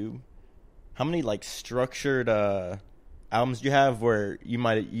YouTube. How many like structured albums do you have where you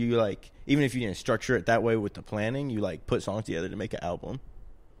like, even if you didn't structure it that way with the planning, you like put songs together to make an album?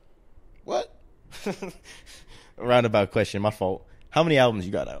 What? Roundabout question, my fault. How many albums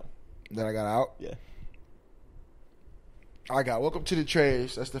you got out? That I got out? Yeah. I got Welcome to the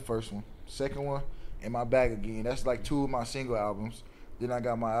Trash. That's the first one. Second one, In My Bag Again. That's like 2 of my single albums. Then I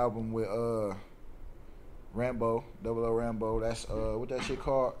got my album with Rambo, Double O Rambo. That's what that shit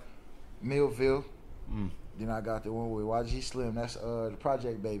called? Millville. Then I got the one with YG Slim. That's the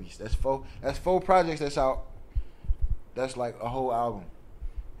Project Babies. That's 4 projects that's out. That's like a whole album.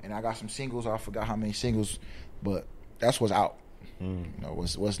 And I got some singles. I forgot how many singles, but that's what's out. You know,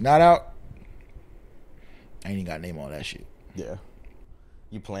 what's not out, I ain't even got a name on that shit. Yeah.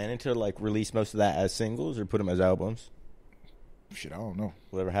 You planning to like release most of that as singles or put them as albums? Shit, I don't know.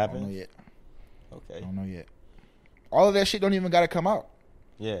 Whatever I happens? don't know yet. Okay. I don't know yet. All of that shit don't even gotta come out.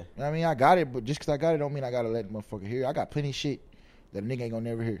 Yeah. You know what I mean? I got it, but just because I got it don't mean I gotta let the motherfucker hear. I got plenty of shit that a nigga ain't gonna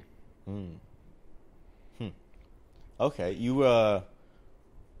never hear. Okay. You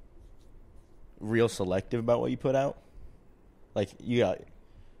real selective about what you put out? Like,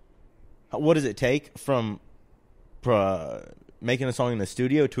 what does it take from making a song in the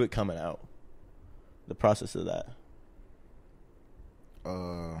studio to it coming out? The process of that.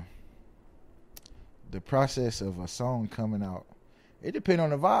 The process of a song coming out, it depends on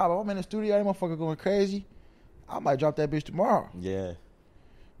the vibe. I'm in the studio, that motherfucker going crazy, I might drop that bitch tomorrow. Yeah.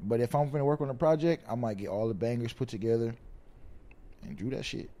 But if I'm gonna work on a project, I might get all the bangers put together and do that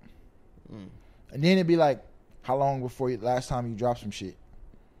shit. And then it'd be like, how long before last time you dropped some shit?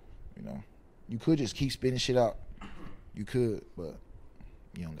 You know, you could just keep spinning shit out. You could, but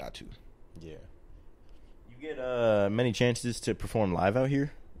you don't got to. Yeah. You get many chances to perform live out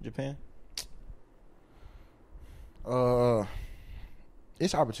here in Japan?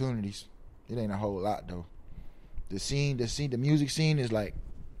 It's opportunities. It ain't a whole lot though. The music scene is like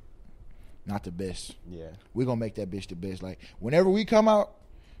not the best. Yeah. We're gonna make that bitch the best. Like whenever we pop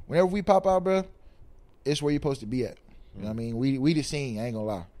out, bro, it's where you're supposed to be at. You know what I mean? We the scene, I ain't gonna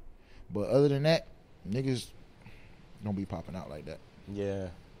lie. But other than that, niggas don't be popping out like that. Yeah.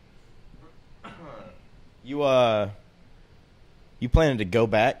 You planning to go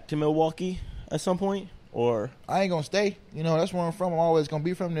back to Milwaukee at some point? Or I ain't gonna stay. You know, that's where I'm from. I'm always gonna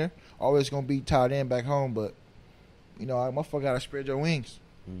be from there. Always gonna be tied in back home, but you know, motherfucker gotta spread your wings.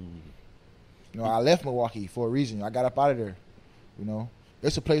 You know, I left Milwaukee for a reason. I got up out of there. You know,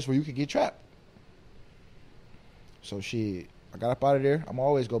 it's a place where you can get trapped. So shit, I got up out of there. I'm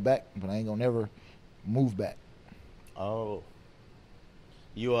always go back, but I ain't gonna never move back. Oh.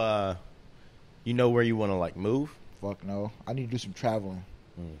 You know where you wanna like move? Fuck no. I need to do some traveling.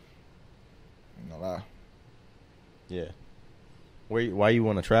 Ain't gonna lie. Yeah. Why you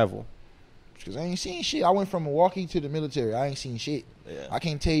wanna travel? Because I ain't seen shit. I went from Milwaukee to the military. I ain't seen shit. Yeah. I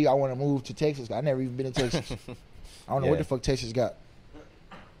can't tell you I want to move to Texas. I never even been to Texas. I don't know what the fuck Texas got.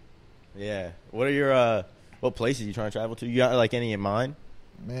 Yeah. What are your what places you trying to travel to? You got like any in mind?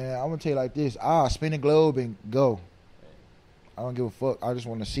 Man, I'm gonna tell you like this. Spin the globe and go. I don't give a fuck. I just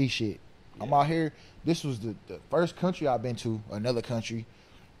want to see shit. Yeah. I'm out here. This was the first country I've been to. Another country.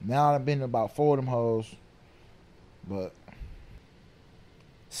 Now I've been to about 4 of them hoes. But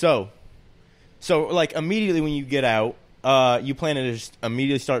So like immediately when you get out, you plan to just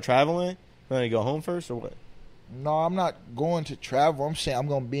immediately start traveling? Plan to go home first or what? No, I'm not going to travel. I'm saying I'm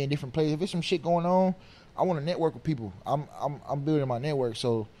gonna be in different places. If there's some shit going on, I want to network with people. I'm building my network,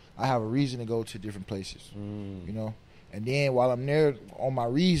 so I have a reason to go to different places. You know, and then while I'm there on my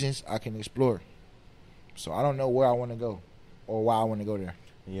reasons, I can explore. So I don't know where I want to go or why I want to go there.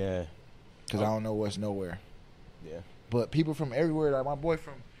 Yeah, because I don't know what's nowhere. Yeah, but people from everywhere, like my boy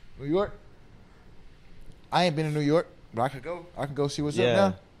from New York. I ain't been to New York, but I could go. I can go see what's up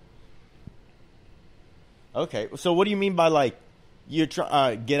now. Okay, so what do you mean by like you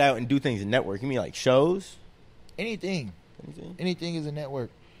try get out and do things in network? You mean like shows? Anything is a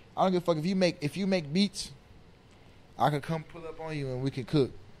network. I don't give a fuck if you make beats. I could come pull up on you and we can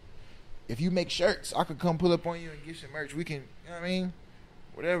cook. If you make shirts, I could come pull up on you and get some merch. We can, you know what I mean?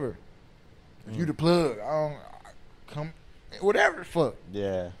 Whatever. If you the plug, I come. Whatever the fuck.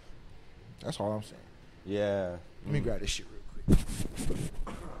 Yeah. That's all I'm saying. Yeah. Let me grab this shit real quick.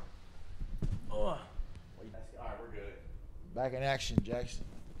 All right, we're good. Back in action, Jackson.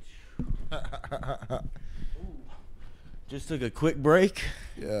 Just took a quick break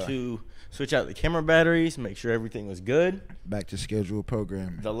to switch out the camera batteries, make sure everything was good. Back to scheduled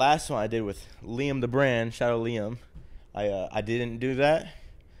programming. The last one I did with Liam the brand, shout out Liam. I didn't do that.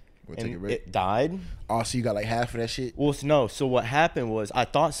 And it died. Oh, so you got like half of that shit? Well, no. So what happened was I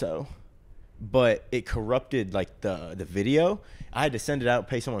thought so, but it corrupted like the video. I had to send it out,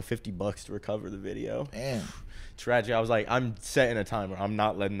 pay someone $50 to recover the video. Damn. Tragic. I was like, I'm setting a timer. I'm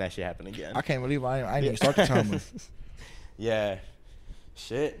not letting that shit happen again. I can't believe I didn't even start the timer. Yeah.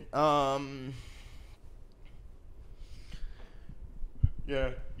 Shit. Yeah.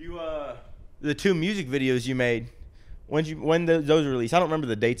 You the 2 music videos you made. When those released? I don't remember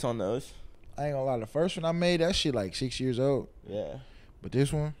the dates on those. I ain't gonna lie. The first one I made, that shit like 6 years old. Yeah. But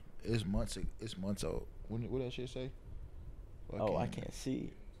this one is months old. What that shit say? I can't see.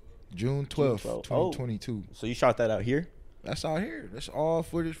 June 12th, 2022. So you shot that out here? That's out here. That's all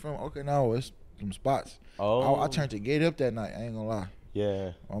footage from Okinawa. It's some spots. Oh. I turned the gate up that night. I ain't gonna lie.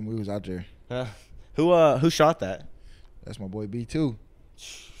 Yeah. We was out there. Who shot that? That's my boy B2.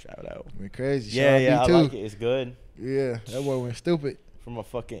 Shout out. Went crazy. Yeah, Shout out B2. B2. I like it. It's good. Yeah, that boy went stupid. From a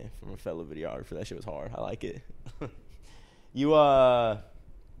fellow videographer, that shit was hard. I like it. You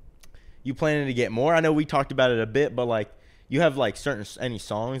planning to get more? I know we talked about it a bit, but like you have like any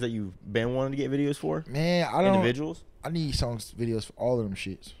songs that you've been wanting to get videos for? Man, I need songs, videos for all of them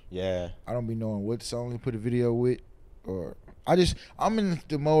shits. Yeah. I don't be knowing what song to put a video with, or I'm in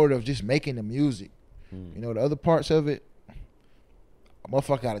the mode of just making the music. You know, the other parts of it, a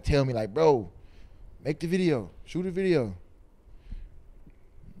motherfucker gotta tell me like, bro, make the video, shoot a video.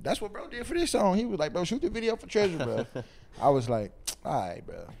 That's what bro did for this song. He was like, bro, shoot the video for Treasure, bro. I was like, all right,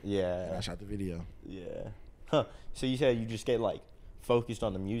 bro. Yeah. And I shot the video. Yeah. Huh. So you said you just get like focused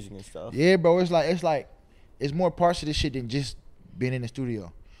on the music and stuff. Yeah, bro. It's more parts of this shit than just being in the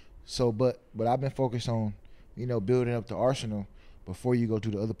studio. So, but I've been focused on, you know, building up the arsenal before you go to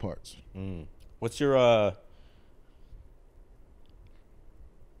the other parts. What's your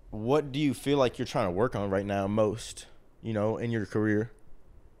what do you feel like you're trying to work on right now most, you know, in your career?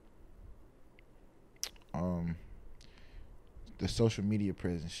 The social media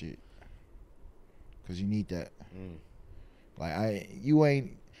presence shit, cause you need that. Like you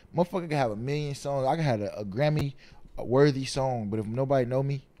ain't motherfucker can have 1 million songs. I can have a Grammy worthy song, but if nobody know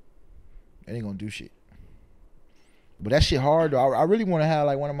me, it ain't gonna do shit. But that shit hard though. I really want to have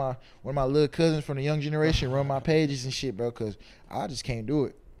like one of my little cousins from the young generation run my pages and shit, bro, cause I just can't do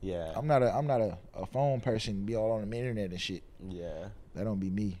it. Yeah. I'm not a phone person, be all on the internet and shit. Yeah. That don't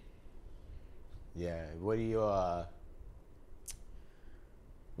be me. Yeah.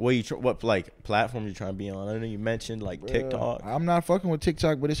 What like platform you trying to be on? I know you mentioned like TikTok. I'm not fucking with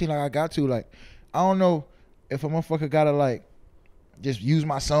TikTok, but it seems like I got to. Like, I don't know if a motherfucker gotta like just use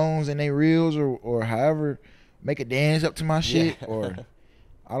my songs and they reels or however make a dance up to my shit or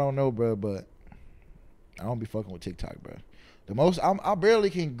I don't know, bro. But I don't be fucking with TikTok, bro. The most I barely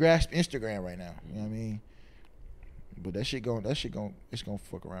can grasp Instagram right now. You know what I mean? But it's gonna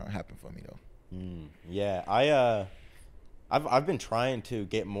fuck around and happen for me though. Yeah, I've been trying to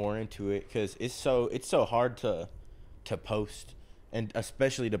get more into it because it's so hard to post, and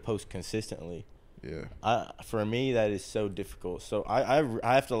especially to post consistently. Yeah. For me that is so difficult. So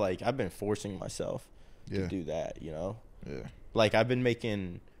I have to like I've been forcing myself to do that. You know. Yeah. Like I've been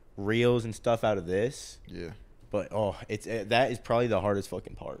making reels and stuff out of this. Yeah. But that is probably the hardest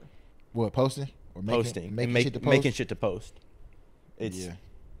fucking part. What, posting or making shit to post? It's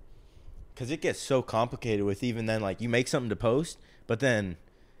because it gets so complicated with even then like you make something to post, but then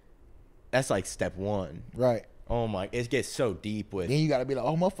that's like step one. Right. Oh my! It gets so deep with. Then you gotta be like,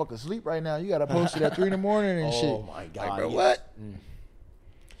 oh motherfucker, sleep right now. You gotta post it at 3 a.m. and shit. Oh my god! Like, bro, what?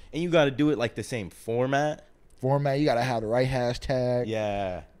 And you gotta do it like the same format. You gotta have the right hashtag.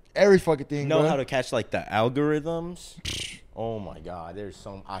 Yeah. Every fucking thing. Know how to catch like the algorithms. Oh my god!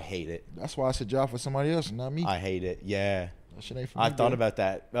 I hate it. That's why it's a job for somebody else, not me. I hate it. Yeah. That shit ain't for me. I've thought about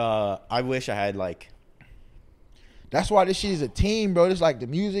that. I wish I had like. That's why this shit is a team, bro. It's like the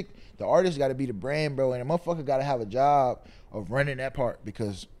music, the artist got to be the brand, bro, and a motherfucker got to have a job of running that part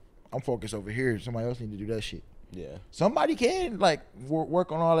because I'm focused over here. Somebody else need to do that shit. Yeah. Somebody can like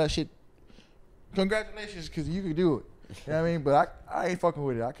work on all that shit. Congratulations, because you can do it. You know what I mean? But I ain't fucking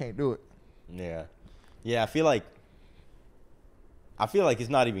with it. I can't do it. Yeah. Yeah, I feel like it's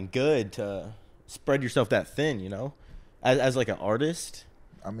not even good to spread yourself that thin, you know? As like an artist.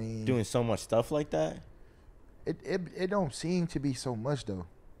 I mean, doing so much stuff like that. It don't seem to be so much though.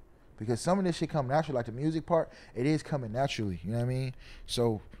 Because some of this shit come naturally, like the music part, it is coming naturally. You know what I mean?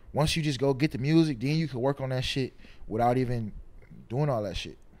 So once you just go get the music, then you can work on that shit without even doing all that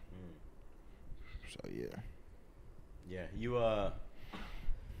shit. So yeah. Yeah, you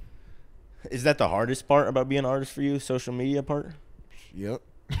is that the hardest part about being an artist for you? Social media part? Yep.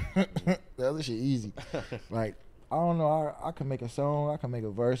 The other shit easy. Like, I don't know, I can make a song, I can make a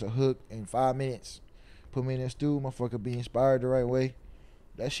verse, a hook in 5 minutes. Put me in that studio, motherfucker be inspired the right way.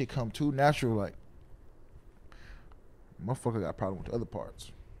 That shit come too natural, like motherfucker got a problem with the other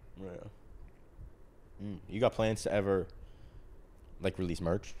parts. Yeah. You got plans to ever like release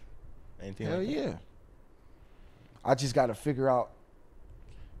merch? Anything Hell like that? Yeah. I just got to figure out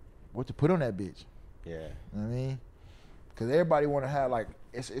what to put on that bitch. Yeah. You know what I mean? Because everybody want to have, like,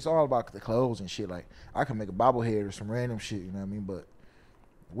 it's all about the clothes and shit. Like, I can make a bobblehead or some random shit, you know what I mean? But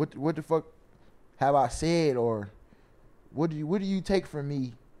what the fuck have I said, or what do you take from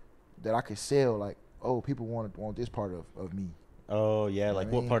me that I could sell? Like, oh, people want this part of me. Oh, yeah. You know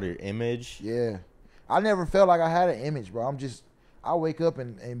like, what part of your image? Yeah. I never felt like I had an image, bro. I wake up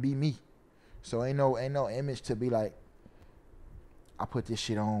and be me. So ain't no image to be like, I put this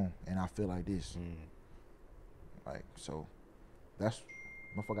shit on and I feel like this. Like, so that's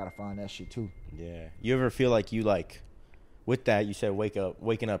motherfucker gotta find that shit too. Yeah. You ever feel like you like with that you said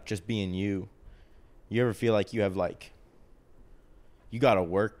waking up just being you. You ever feel like you have like you gotta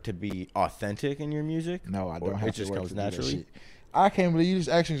work to be authentic in your music? No, I don't have it to just work comes to do that naturally. shit. I can't believe you just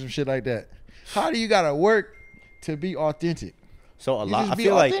asking some shit like that. How do you gotta work to be authentic. So You I just be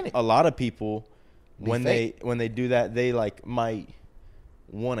feel authentic. like a lot of people when fake. they do that, they like might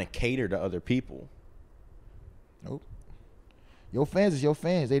want to cater to other people. Nope. Your fans is your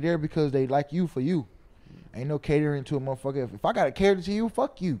fans. They there because they like you for you. Ain't no catering to a motherfucker. If I gotta cater to you,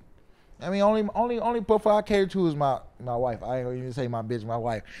 fuck you. I mean, only profile I cater to is my wife. I ain't gonna even say my bitch, my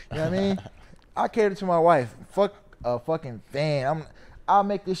wife. You know what I mean? I cater to my wife. Fuck a fucking fan. I'll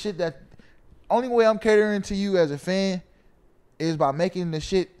make this shit that only way I'm catering to you as a fan is by making the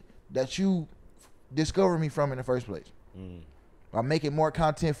shit that you discover me from in the first place. By making more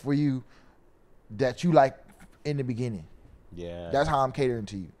content for you that you like in the beginning. Yeah. That's how I'm catering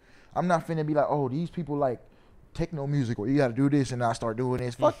to you. I'm not finna be like, oh, these people like techno music or you gotta do this and I start doing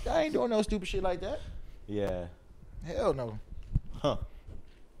this. Fuck, I ain't doing no stupid shit like that. Yeah. Hell no. Huh.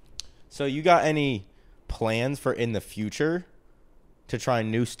 So you got any plans for in the future to try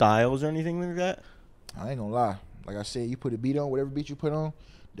new styles or anything like that? I ain't gonna lie. Like I said, you put a beat on, whatever beat you put on,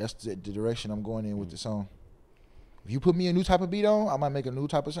 that's the direction I'm going in with the song. If you put me a new type of beat on, I might make a new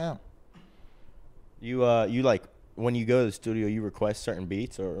type of sound. You like when you go to the studio, you request certain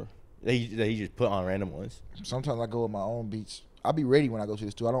beats or they just put on random ones? Sometimes I go with my own beats. I'll be ready when I go to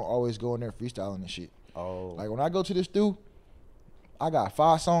the studio. I don't always go in there freestyling and shit. Oh. Like when I go to the studio, I got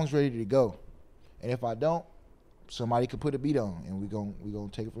 5 songs ready to go. And if I don't, somebody could put a beat on and we gonna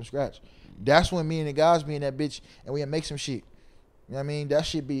take it from scratch. That's when me and the guys be in that bitch and we make some shit. You know what I mean? That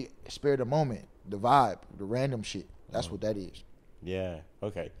shit be spare the moment, the vibe, the random shit. That's what that is. Yeah.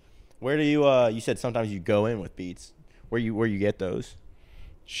 Okay. Where do you you said sometimes you go in with beats. Where you get those?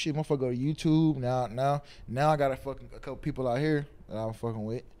 Shit, motherfucker, go to YouTube. Now I got a couple people out here that I'm fucking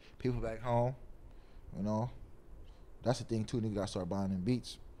with. People back home. You know. That's the thing too, nigga gotta start buying them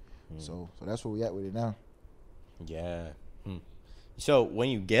beats. So that's where we at with it now. Yeah. So when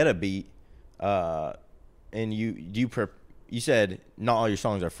you get a beat, and you said not all your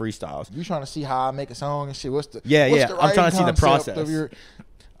songs are freestyles. You trying to see how I make a song and shit? What's the Yeah. I'm trying to see the concept process. of your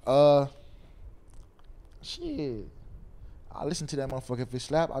shit. I listen to that motherfucker. If it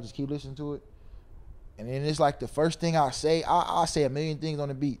slap, I just keep listening to it. And then it's like the first thing I say, I say a million things on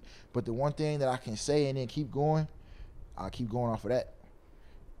the beat, but the one thing that I can say and then keep going, I keep going off of that.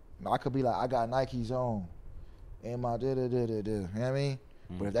 I could be like, I got Nikes on, and my da-da-da-da-da. You know what I mean?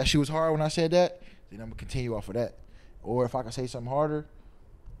 But if that shit was hard when I said that, then I'm gonna continue off of that. Or if I can say something harder,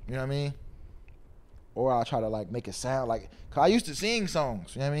 you know what I mean? Or I'll try to like make it sound like, cause I used to sing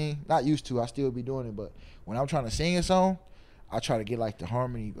songs, you know what I mean? Not used to, I still be doing it, but when I'm trying to sing a song, I try to get like the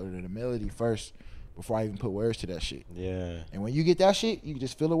harmony or the melody first before I even put words to that shit. Yeah. And when you get that shit, you can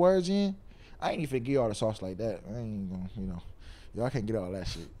just fill the words in. I ain't even get all the sauce like that. I ain't gonna, y'all can't get all that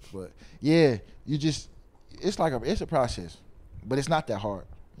shit. But yeah, it's a process, but it's not that hard.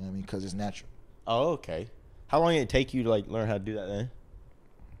 You know what I mean? Cause it's natural. Oh, okay. How long did it take you to like learn how to do that then?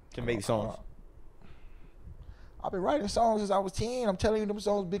 To make songs? I've been writing songs since I was 10. I'm telling you, them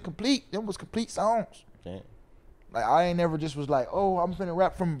songs been complete. Them was complete songs. Okay. Like I ain't never just was like, oh, I'm finna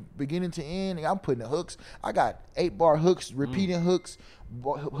rap from beginning to end. And I'm putting the hooks. I got 8-bar hooks, repeating hooks,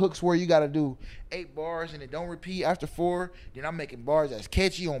 hooks where you gotta do 8 bars and it don't repeat after 4. Then I'm making bars that's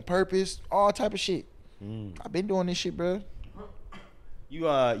catchy on purpose, all type of shit. I've been doing this shit, bro. You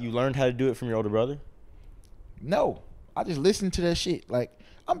learned how to do it from your older brother? No, I just listened to that shit. Like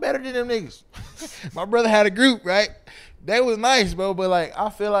I'm better than them niggas. My brother had a group, right? They was nice, bro. But like I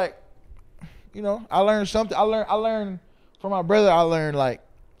feel like, I learned something. I learned from my brother. I learned like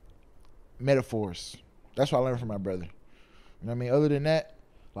metaphors. That's what I learned from my brother. You know what I mean? Other than that,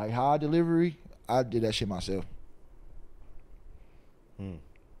 like high delivery, I did that shit myself.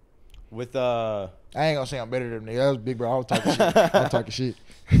 With I ain't gonna say I'm better than them niggas. That was big, bro. I was talking shit. I was talking shit.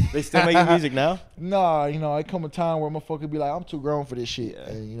 They still making music now? Nah, it come a time where motherfucker be like, I'm too grown for this shit, Yeah.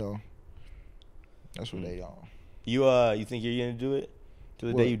 and that's what they on. You think you're gonna do it to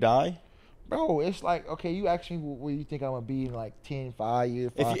the What? day you die? Bro, it's like, okay, you ask me where you think I'm gonna be in like 10, 5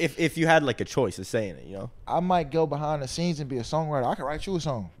 years. If you had like a choice of saying it, I might go behind the scenes and be a songwriter. I can write you a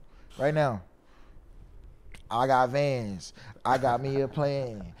song right now. I got Vans. I got me a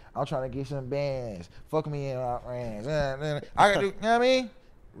plan. I'm trying to get some bands. Fuck me in my friends. I could do, you know what I mean?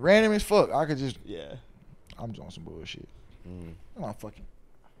 Random as fuck. I could just, yeah. I'm doing some bullshit. I'm not fucking,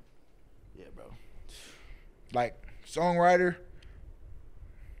 yeah, bro. Like, songwriter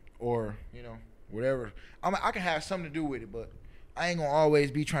or, whatever. I can have something to do with it, but I ain't gonna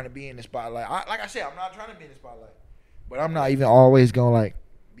always be trying to be in the spotlight. Like I said, I'm not trying to be in the spotlight. But I'm not even always gonna, like,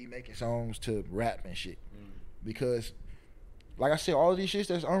 be making songs to rap and shit. Because, like I said, all of these shits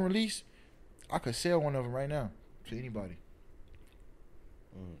that's unreleased, I could sell one of them right now to anybody.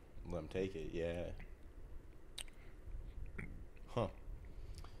 Let them take it, yeah.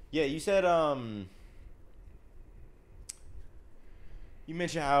 Yeah, you said you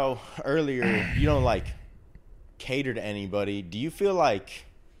mentioned how earlier you don't like cater to anybody. Do you feel like,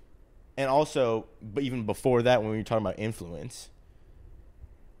 and also, but even before that, when we were talking about influence,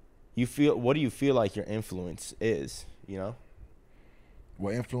 what do you feel like your influence is? You know,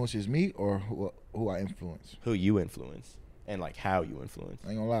 What influences me or who I influence? who you influence and like how you influence. I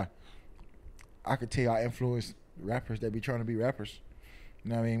ain't gonna lie. I could tell you I influence rappers that be trying to be rappers. You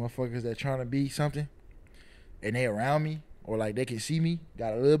know what I mean? Motherfuckers that trying to be something and they around me or like they can see me,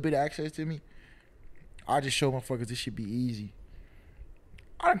 got a little bit of access to me. I just show motherfuckers this should be easy.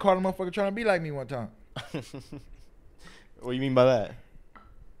 I done caught a motherfucker trying to be like me one time. What do you mean by that?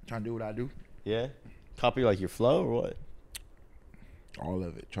 Trying to do what I do. Yeah, copy like your flow or what? All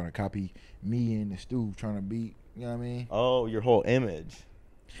of it. Trying to copy me and the stew, trying to be, you know what I mean? Oh, your whole image.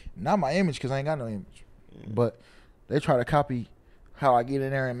 Not my image because I ain't got no image. Yeah. But they try to copy how I get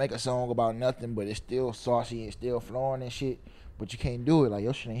in there and make a song about nothing, but it's still saucy and still flowing and shit. But you can't do it. Like,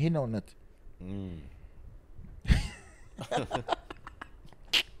 your shit ain't hitting on nothing.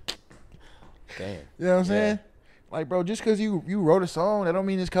 Damn. You know what I'm saying? Like, bro, just because you wrote a song, that don't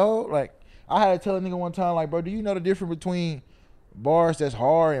mean it's cold. Like, I had to tell a nigga one time, like, bro, do you know the difference between bars that's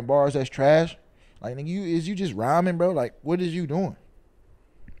hard and bars that's trash? Like, nigga, is you just rhyming, bro? Like, what is you doing?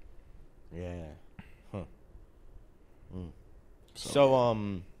 Yeah. Huh.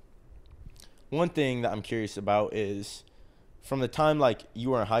 So, one thing that I'm curious about is, from the time, like, you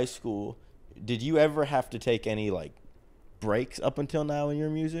were in high school, did you ever have to take any, like, breaks up until now in your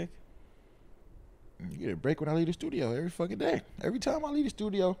music? You get a break when I leave the studio every fucking day. Every time I leave the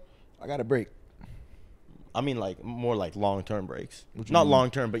studio, I got a break. I mean, like, more like long-term breaks. Not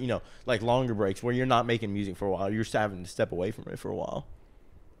long-term, but, you know, like longer breaks where you're not making music for a while. You're just having to step away from it for a while.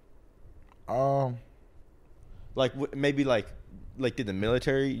 Like, maybe, like did the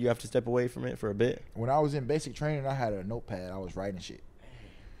military, you have to step away from it for a bit? When I was in basic training, I had a notepad. I was writing shit.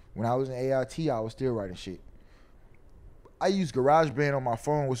 When I was in AIT, I was still writing shit. I used GarageBand on my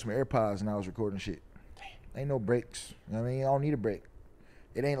phone with some AirPods and I was recording shit. Ain't no breaks. You know what I mean? I don't need a break.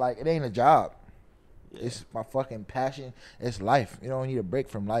 It ain't a job. Yeah. It's my fucking passion. It's life. You don't need a break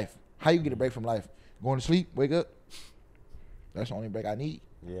from life. How you get a break from life? Going to sleep, wake up. That's the only break I need.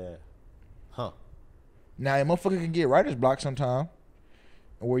 Yeah. Huh. Now, a motherfucker can get writer's block sometime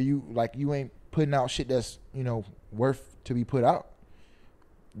where you ain't putting out shit that's, you know, worth to be put out.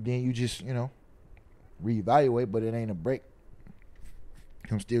 Then you just, you know, reevaluate, but it ain't a break.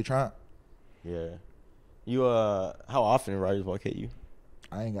 I'm still trying. Yeah. You, how often writer's block hit you?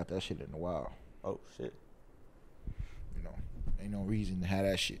 I ain't got that shit in a while. Oh, shit. You know, ain't no reason to have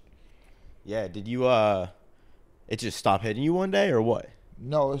that shit. Yeah, did you, it just stop hitting you one day or what?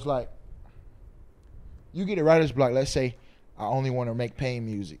 No, it's like, you get a writer's block. Let's say I only want to make pain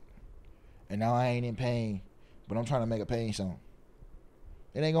music. And now I ain't in pain, but I'm trying to make a pain song.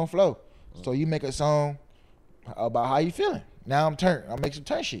 It ain't gonna flow. So you make a song about how you feeling. Now I'm turned. I'll make some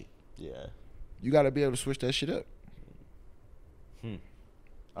turn shit. Yeah. You got to be able to switch that shit up. Okay.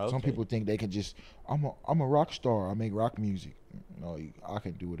 Some people think they can just, I'm a rock star. I make rock music. No, I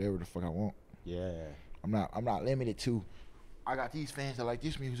can do whatever the fuck I want. Yeah. I'm not limited to, I got these fans that like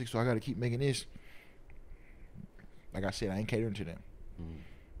this music, so I got to keep making this. Like I said, I ain't catering to them.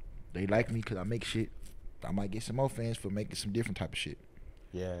 They like me because I make shit. I might get some more fans for making some different type of shit.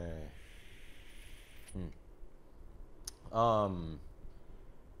 Yeah.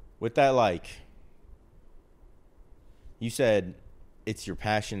 With that, like, you said it's your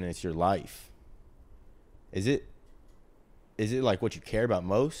passion and it's your life. Is it like what you care about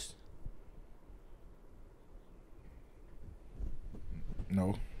most?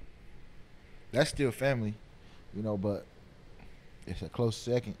 No. That's still family, you know, but it's a close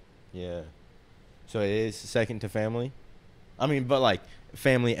second. Yeah. So it is second to family? I mean, but like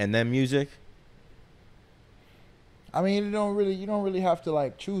family and then music? I mean, you don't really have to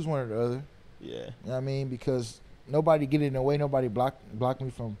like choose one or the other. Yeah. You know what I mean? Because nobody get in the way, nobody block me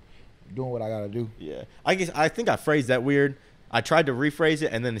from doing what I gotta do. Yeah. I think I phrased that weird. I tried to rephrase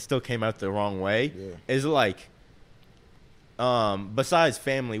it and then it still came out the wrong way. Yeah. It's like besides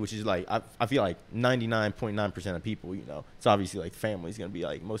family, which is like I feel like 99.9% of people, you know, it's obviously like family is gonna be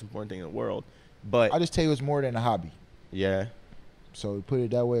like the most important thing in the world. But I just tell you it's more than a hobby. Yeah. So we put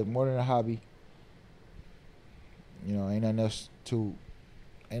it that way, it's more than a hobby. You know, ain't nothing else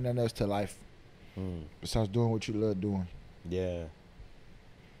to life. Besides doing what you love doing. Yeah.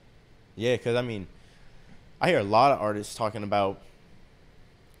 Yeah, because I mean, I hear a lot of artists talking about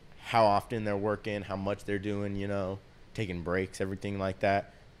how often they're working, how much they're doing, you know, taking breaks, everything like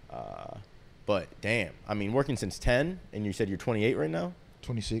that. But damn, I mean, working since 10, and you said you're 28 right now?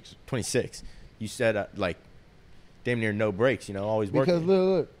 26. 26. You said like damn near no breaks. You know, always working. Because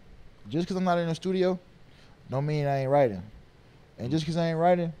look, just because I'm not in the studio, don't mean I ain't writing, and just because I ain't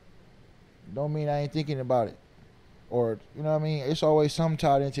writing, don't mean I ain't thinking about it, or you know what I mean. It's always something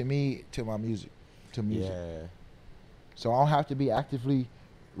tied into me to my music, to music. Yeah. So I don't have to be actively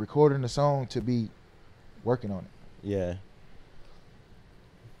recording the song to be working on it. Yeah.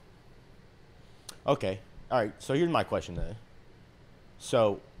 Okay. All right. So here's my question then.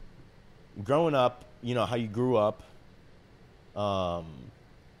 So, growing up, you know how you grew up.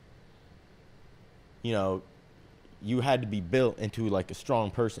 You know, you had to be built into like a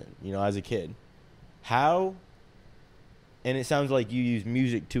strong person. You know, as a kid, how? And it sounds like you use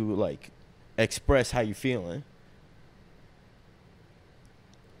music to like express how you're feeling.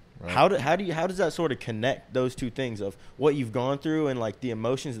 Right. How does that sort of connect those two things of what you've gone through and like the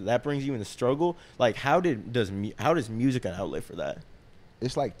emotions that brings you in the struggle? Like how does music an outlet for that?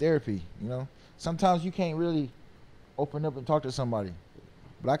 It's like therapy, you know. Sometimes you can't really open up and talk to somebody,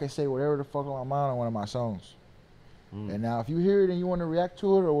 but I can say whatever the fuck on my mind on one of my songs. And now if you hear it and you want to react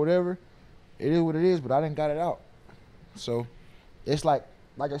to it or whatever, it is what it is. But I didn't got it out, so it's like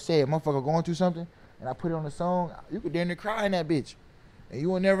I said, motherfucker going through something, and I put it on the song. You could damn near cry in that bitch. And you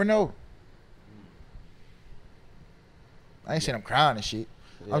will never know. I ain't saying I'm crying and shit.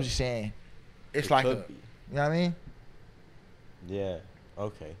 Yeah. I'm just saying it's like you know what I mean? Yeah.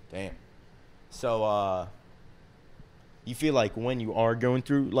 Okay. Damn. So you feel like when you are going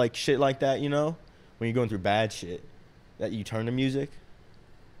through like shit like that, you know, when you're going through bad shit, that you turn to music?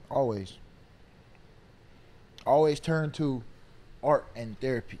 Always. Always turn to art and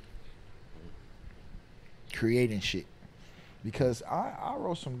therapy. Creating shit. Because I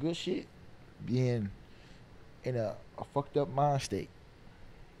wrote some good shit being in a fucked up mind state.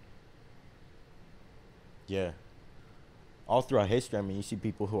 Yeah. All throughout history, I mean, you see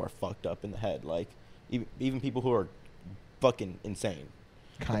people who are fucked up in the head. Like, even people who are fucking insane.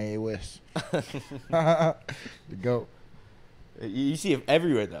 Kanye West. The GOAT. You see it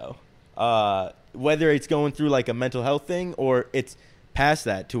everywhere, though. Whether it's going through, like, a mental health thing or it's past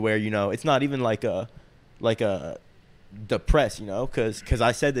that to where, you know, it's not even like a depressed, you know, because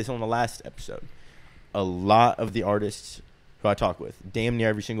I said this on the last episode. A lot of the artists who I talk with, damn near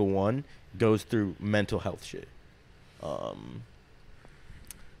every single one, goes through mental health shit.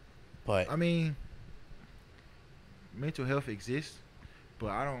 But I mean, mental health exists,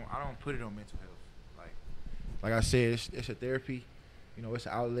 but I don't put it on mental health. Like I said, it's a therapy, you know, it's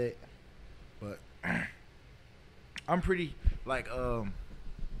an outlet. But I'm pretty like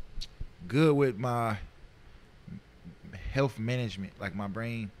good with my health management, like my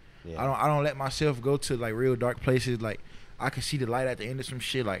brain. Yeah. I don't let myself go to like real dark places. Like I can see the light at the end of some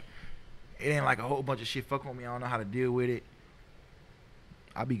shit. Like it ain't like a whole bunch of shit fucking with me. I don't know how to deal with it.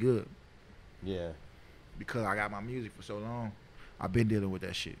 I'll be good. Yeah. Because I got my music for so long. I've been dealing with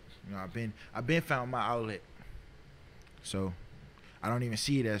that shit. You know, I've been found my outlet. So I don't even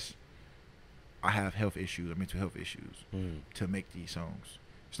see it as I have health issues or mental health issues to make these songs.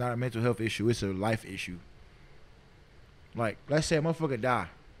 It's not a mental health issue. It's a life issue. Like, let's say a motherfucker die,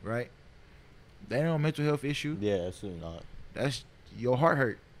 right? That ain't no mental health issue. Yeah, absolutely not. That's your heart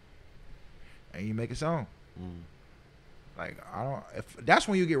hurt, and you make a song. Like if that's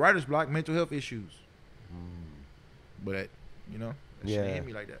when you get writer's block, mental health issues. But you know, it shouldn't hit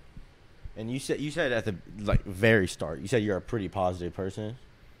me like that. And you said at the like very start, you said you're a pretty positive person.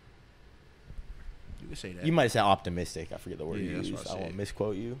 You could say that. You might say optimistic. I forget the word you used. used. I won't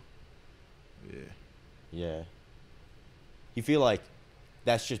misquote you. Yeah. Yeah. You feel like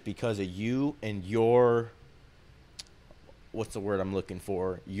that's just because of you and your, what's the word I'm looking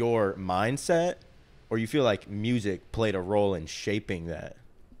for? Your mindset? Or you feel like music played a role in shaping that?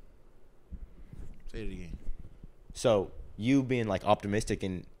 Say it again. So you being like optimistic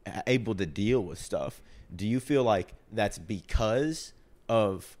and able to deal with stuff, do you feel like that's because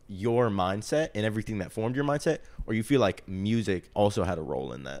of your mindset and everything that formed your mindset? Or you feel like music also had a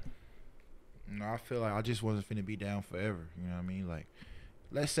role in that? No, I feel like I just wasn't finna be down forever. You know what I mean? Like,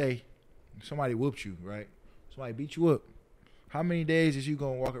 let's say somebody whooped you, right? Somebody beat you up. How many days is you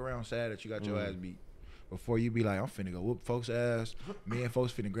gonna walk around sad that you got your ass beat before you be like, I'm finna go whoop folks' ass. Me and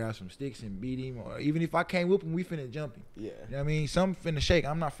folks finna grab some sticks and beat him. Or even if I can't whoop him, we finna jump him. Yeah. You know what I mean? Something finna shake.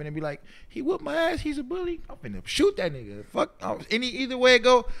 I'm not finna be like, he whooped my ass. He's a bully. I'm finna shoot that nigga. Fuck. Either way it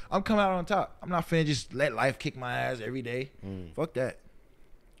go, I'm coming out on top. I'm not finna just let life kick my ass every day. Fuck that.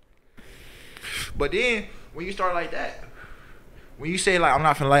 But then when you start like that, when you say like I'm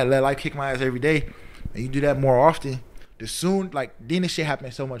not finna let life kick my ass every day, and you do that more often, then this shit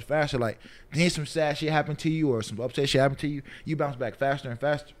happens so much faster. Like then some sad shit happen to you or some upset shit happen to you, you bounce back faster and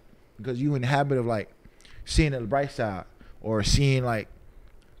faster because you in the habit of like seeing the bright side or seeing like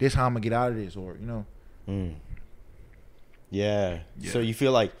this how I'm gonna get out of this or you know. Yeah. So you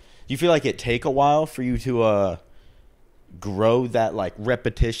feel like it take a while for you to grow that like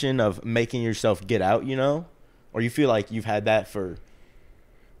repetition of making yourself get out, you know? Or you feel like you've had that for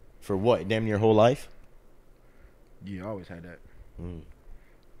what, damn near your whole life? Yeah, I always had that.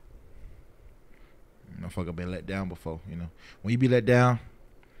 Motherfucker been let down before, you know. When you be let down,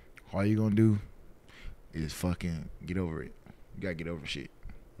 all you gonna do is fucking get over it. You gotta get over shit.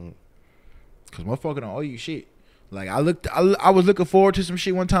 Cause motherfucker don't owe you shit. Like I was looking forward to some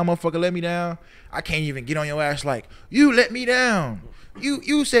shit one time. Motherfucker let me down. I can't even get on your ass like you let me down.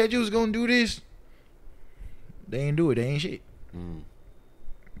 You said you was gonna do this. They ain't do it. They ain't shit.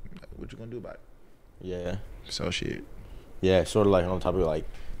 What you gonna do about it? Yeah. So shit. Yeah, sort of like on top of like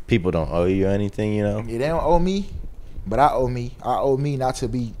people don't owe you anything, you know. Yeah, they don't owe me, but I owe me. I owe me not to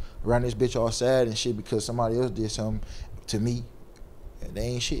be around this bitch all sad and shit because somebody else did something to me. And they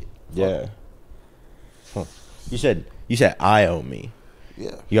ain't shit. Yeah. Huh. You said I owe me.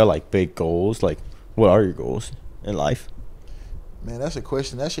 Yeah. You got like big goals. Like, what are your goals in life? Man, that's a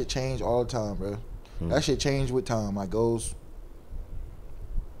question. That shit change all the time, bro. That shit change with time. My goals.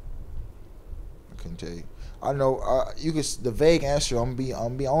 I couldn't tell you. I know you could the vague answer. I'm be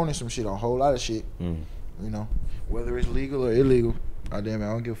owning some shit, a whole lot of shit. You know, whether it's legal or illegal. Goddamn it,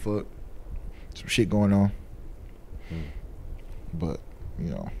 I don't give a fuck. Some shit going on. But you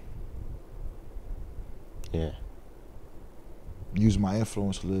know. Yeah. Use my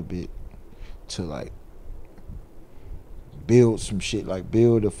influence a little bit to like build some shit, like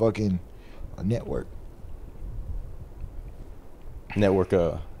build a fucking network. Network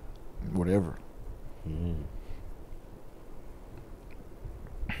whatever.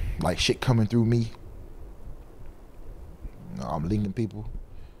 Like shit coming through me. You know, I'm linking people.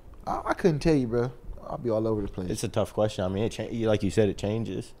 I couldn't tell you, bro. I'll be all over the place. It's a tough question. I mean, like you said, it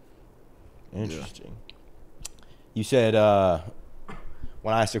changes. Interesting. Yeah. You said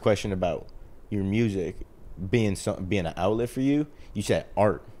when I asked a question about your music being an outlet for you, you said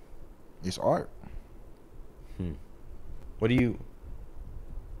art. It's art. What does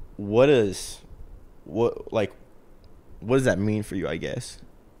that mean for you, I guess?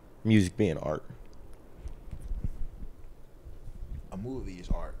 Music being art. A movie is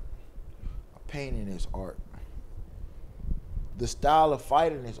art. A painting is art. The style of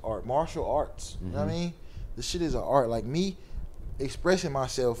fighting is art. Martial arts. You know what I mean? The shit is an art. Like me expressing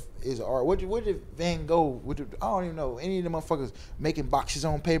myself is art. What did Van Gogh? I don't even know. Any of the motherfuckers making boxes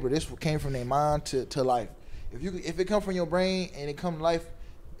on paper. This came from their mind to life. If it come from your brain and it come to life,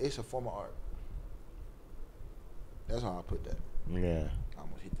 it's a form of art. That's how I put that. Yeah. I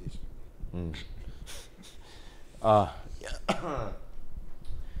almost hit this.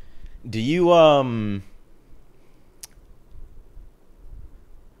 Do you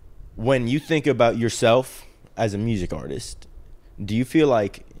when you think about yourself as a music artist, do you feel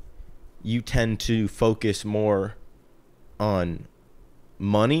like you tend to focus more on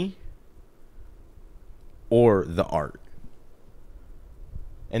money or the art?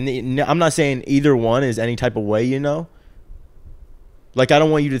 And I'm not saying either one is any type of way, you know? Like, I don't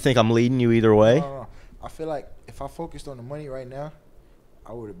want you to think I'm leading you either way. No. I feel like if I focused on the money right now,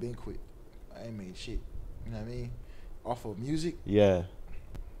 I would have been quit. I ain't made shit. You know what I mean? Off of music. Yeah.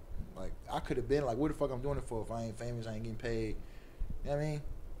 Like, I could have been like, what the fuck I'm doing it for if I ain't famous, I ain't getting paid. You know what I mean?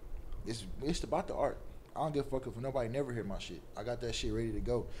 It's about the art. I don't give a fuck if nobody never hear my shit. I got that shit ready to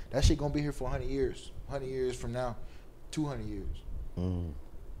go. That shit gonna be here for 100 years. 100 years from now, 200 years. You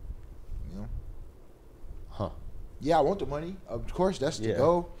know? Huh. Yeah, I want the money. Of course, that's the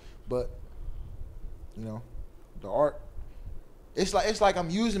goal. But, you know, the art, it's like I'm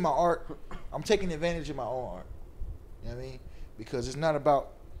using my art. I'm taking advantage of my own art. You know what I mean? Because it's not about,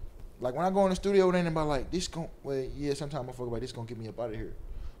 like, when I go in the studio, it ain't about, like, sometimes I fuck about this gonna get me up out of here.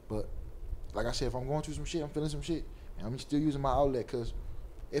 But, like I said, if I'm going through some shit, I'm feeling some shit, and I'm still using my outlet. Because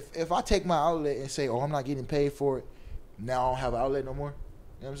if I take my outlet and say, oh, I'm not getting paid for it, now I don't have an outlet no more.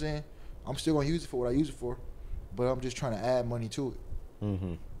 You know what I'm saying? I'm still gonna use it for what I use it for, but I'm just trying to add money to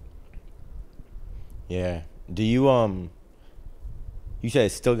it. Yeah. Do you you said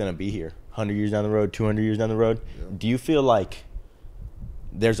it's still gonna be here 100 years down the road, 200 years down the road. Yeah. Do you feel like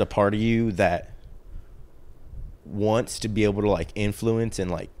there's a part of you that wants to be able to like influence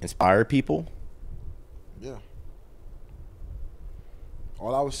and like inspire people? Yeah.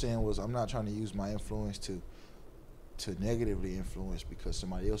 All I was saying was I'm not trying to use my influence to negatively influence because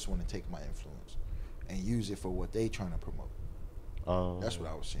somebody else want to take my influence. and use it for what they trying to promote. That's what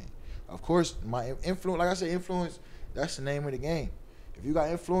I was saying. Of course, my influence, like I said, influence, that's the name of the game. If you got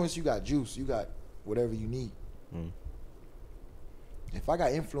influence, you got juice. You got whatever you need. If I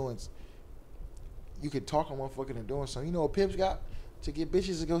got influence, you could talk a motherfucker into doing something. You know what pimps got to get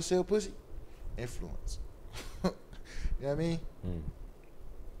bitches to go sell pussy? Influence. You know what I mean?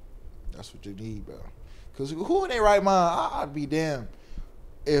 That's what you need, bro. Because who in their right mind, I'd be damned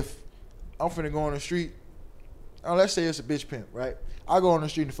if I'm finna go on the street. Oh, let's say it's a bitch pimp, right? I go on the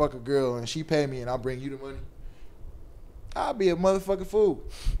street and fuck a girl and she pay me and I bring you the money. I'll be a motherfucking fool.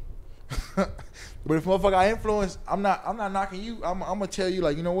 But if motherfucker I influence, I'm not knocking you. I'm gonna tell you,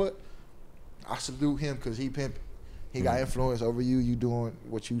 like, you know what? I salute him because he pimping. He got influence over you. You doing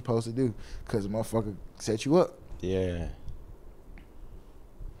what you supposed to do because the motherfucker set you up. Yeah.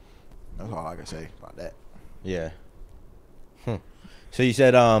 That's all I can say about that. Yeah. So you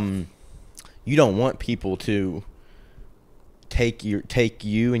said you don't want people to take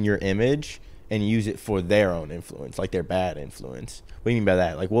you and your image and use it for their own influence, like their bad influence. What do you mean by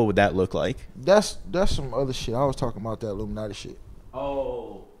that? Like, what would that look like? That's some other shit. I was talking about that Illuminati shit.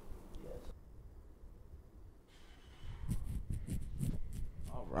 Oh.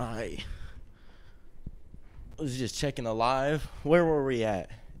 All right. I was just checking the live. Where were we at?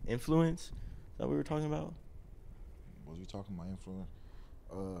 Influence? Is that what we were talking about? Was we talking about influence?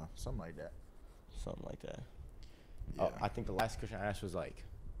 Something like that. Something like that. Yeah. Oh, I think the last question I asked was like,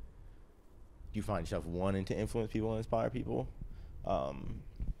 do you find yourself wanting to influence people and inspire people?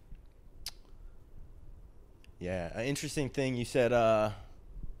 Yeah, an interesting thing you said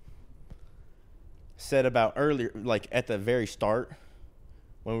about earlier, like at the very start,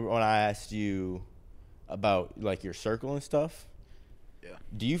 when I asked you about like your circle and stuff. Yeah.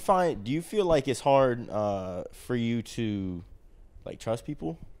 Do you feel like it's hard for you to like trust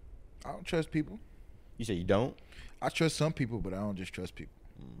people? I don't trust people. You say you don't? I trust some people, but I don't just trust people.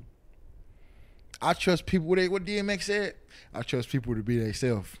 I trust people. What DMX said? I trust people to be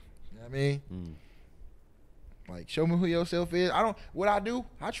themselves. You know what I mean? Like, show me who yourself is. What I do,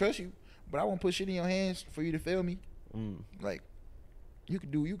 I trust you, but I won't put shit in your hands for you to fail me. Like, you could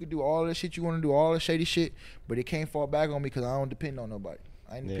do all the shit you want to do, all the shady shit, but it can't fall back on me because I don't depend on nobody.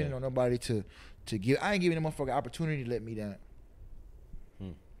 I ain't depending on nobody to give. I ain't giving them motherfucker opportunity to let me down.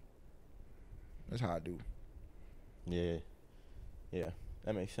 That's how I do. Yeah,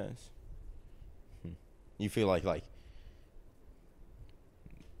 that makes sense. You feel like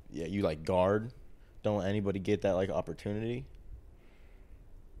you like guard. Don't let anybody get that like opportunity.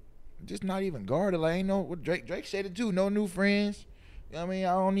 Just not even guarded. Like, ain't no what Drake said it too. No new friends. You know what I mean?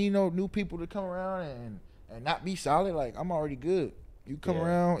 I don't need no new people to come around and not be solid. Like, I'm already good. You come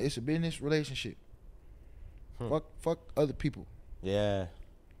around, it's a business relationship. Fuck other people. Yeah.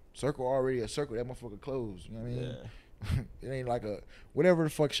 Circle already a circle. That motherfucker closed. You know what I mean? Yeah. It ain't like a whatever the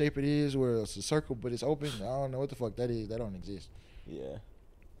fuck shape it is where it's a circle but it's open. I don't know what the fuck that is. That don't exist. Yeah.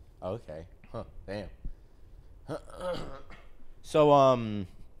 Okay. Damn. So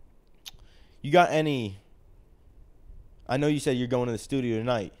you got any? I know you said you're going to the studio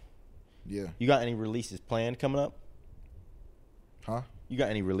tonight. Yeah. You got any releases planned coming up? Huh? You got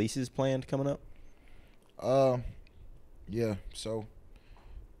any releases planned coming up? Yeah. So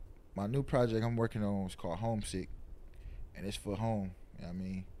my new project I'm working on is called Homesick. And it's for home. You know what I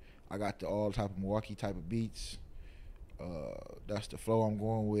mean? I got the all type of Milwaukee type of beats. That's the flow I'm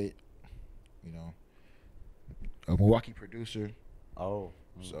going with. You know, a Milwaukee producer. Oh.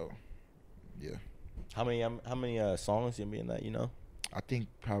 So, yeah. How many songs gonna be in that? You know? I think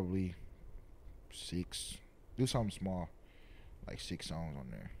probably 6. Do something small, like 6 songs on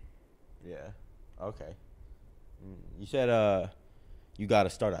there. Yeah. Okay. You said you got to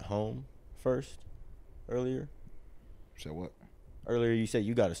start at home first. Earlier. So what? Earlier you said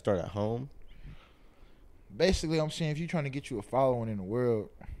you got to start at home. Basically, I'm saying if you're trying to get you a following in the world,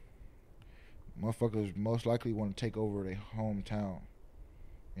 motherfuckers most likely want to take over their hometown.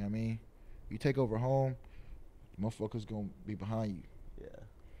 You know what I mean? You take over home, motherfuckers gonna be behind you. Yeah.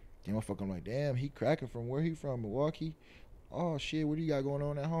 The motherfucker like, damn, he cracking from where he from, Milwaukee. Oh shit, what do you got going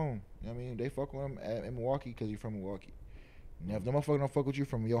on at home? You know what I mean? They fuck with him in Milwaukee because he from Milwaukee. Now if the motherfucker don't fuck with you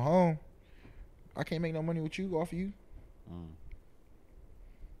from your home, I can't make no money with you off of you.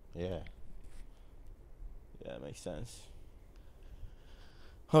 Yeah. Yeah, that makes sense.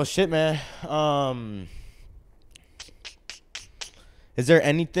 Oh shit, man. Is there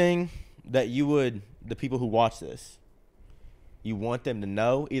anything that the people who watch this, you want them to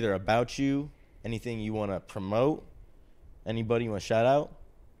know either about you, anything you want to promote, anybody you want to shout out?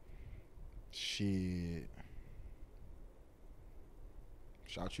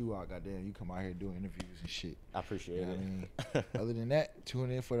 shout you out, goddamn. You come out here doing interviews and shit. I appreciate You know it. what I mean? Other than that, tune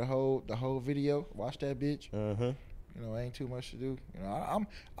in for the whole video. Watch that bitch. Uh-huh. You know, ain't too much to do. You know,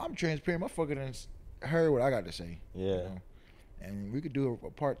 I'm transparent. Motherfucker done heard what I got to say. Yeah. You know? And we could do a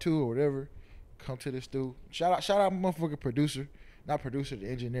part 2 or whatever. Come to this dude. Shout out my motherfucking producer. Not producer, the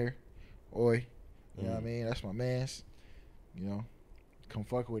engineer. Oi. You know what I mean? That's my man's. You know. Come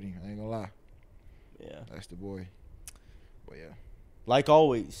fuck with him. I ain't gonna lie. Yeah. That's the boy. But yeah. Like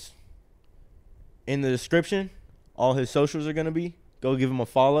always, in the description, all his socials are going to be. Go give him a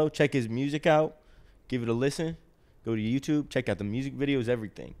follow. Check his music out. Give it a listen. Go to YouTube. Check out the music videos,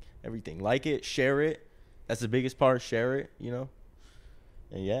 everything. Everything. Like it. Share it. That's the biggest part. Share it, you know.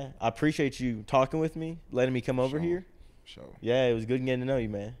 And, yeah, I appreciate you talking with me, letting me come over here. So. Yeah, it was good getting to know you,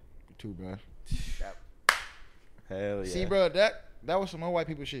 man. You too, bro. Hell yeah. See, bro, that was some old white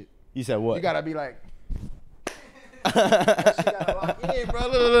people shit. You said what? You gotta be like. That shit gotta lock in, bro.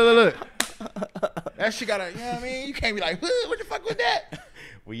 Look. That shit gotta, you know what I mean? You can't be like, what the fuck was that?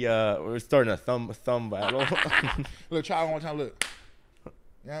 We're starting a thumb battle. Look, try it one time. Look.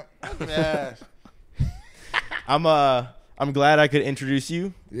 Yeah. Yes. I'm glad I could introduce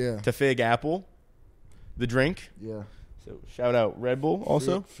you Yeah. to Fig Apple, the drink. Yeah. So shout out Red Bull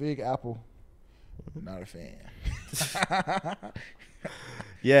also. Fig Apple. Not a fan.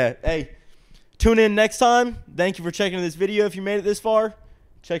 Yeah. Hey, tune in next time. Thank you for checking this video. If you made it this far,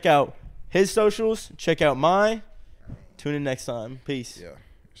 check out his socials. Check out mine. Tune in next time. Peace. Yeah.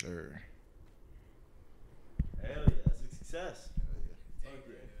 Sure. Hell yeah, that's a success.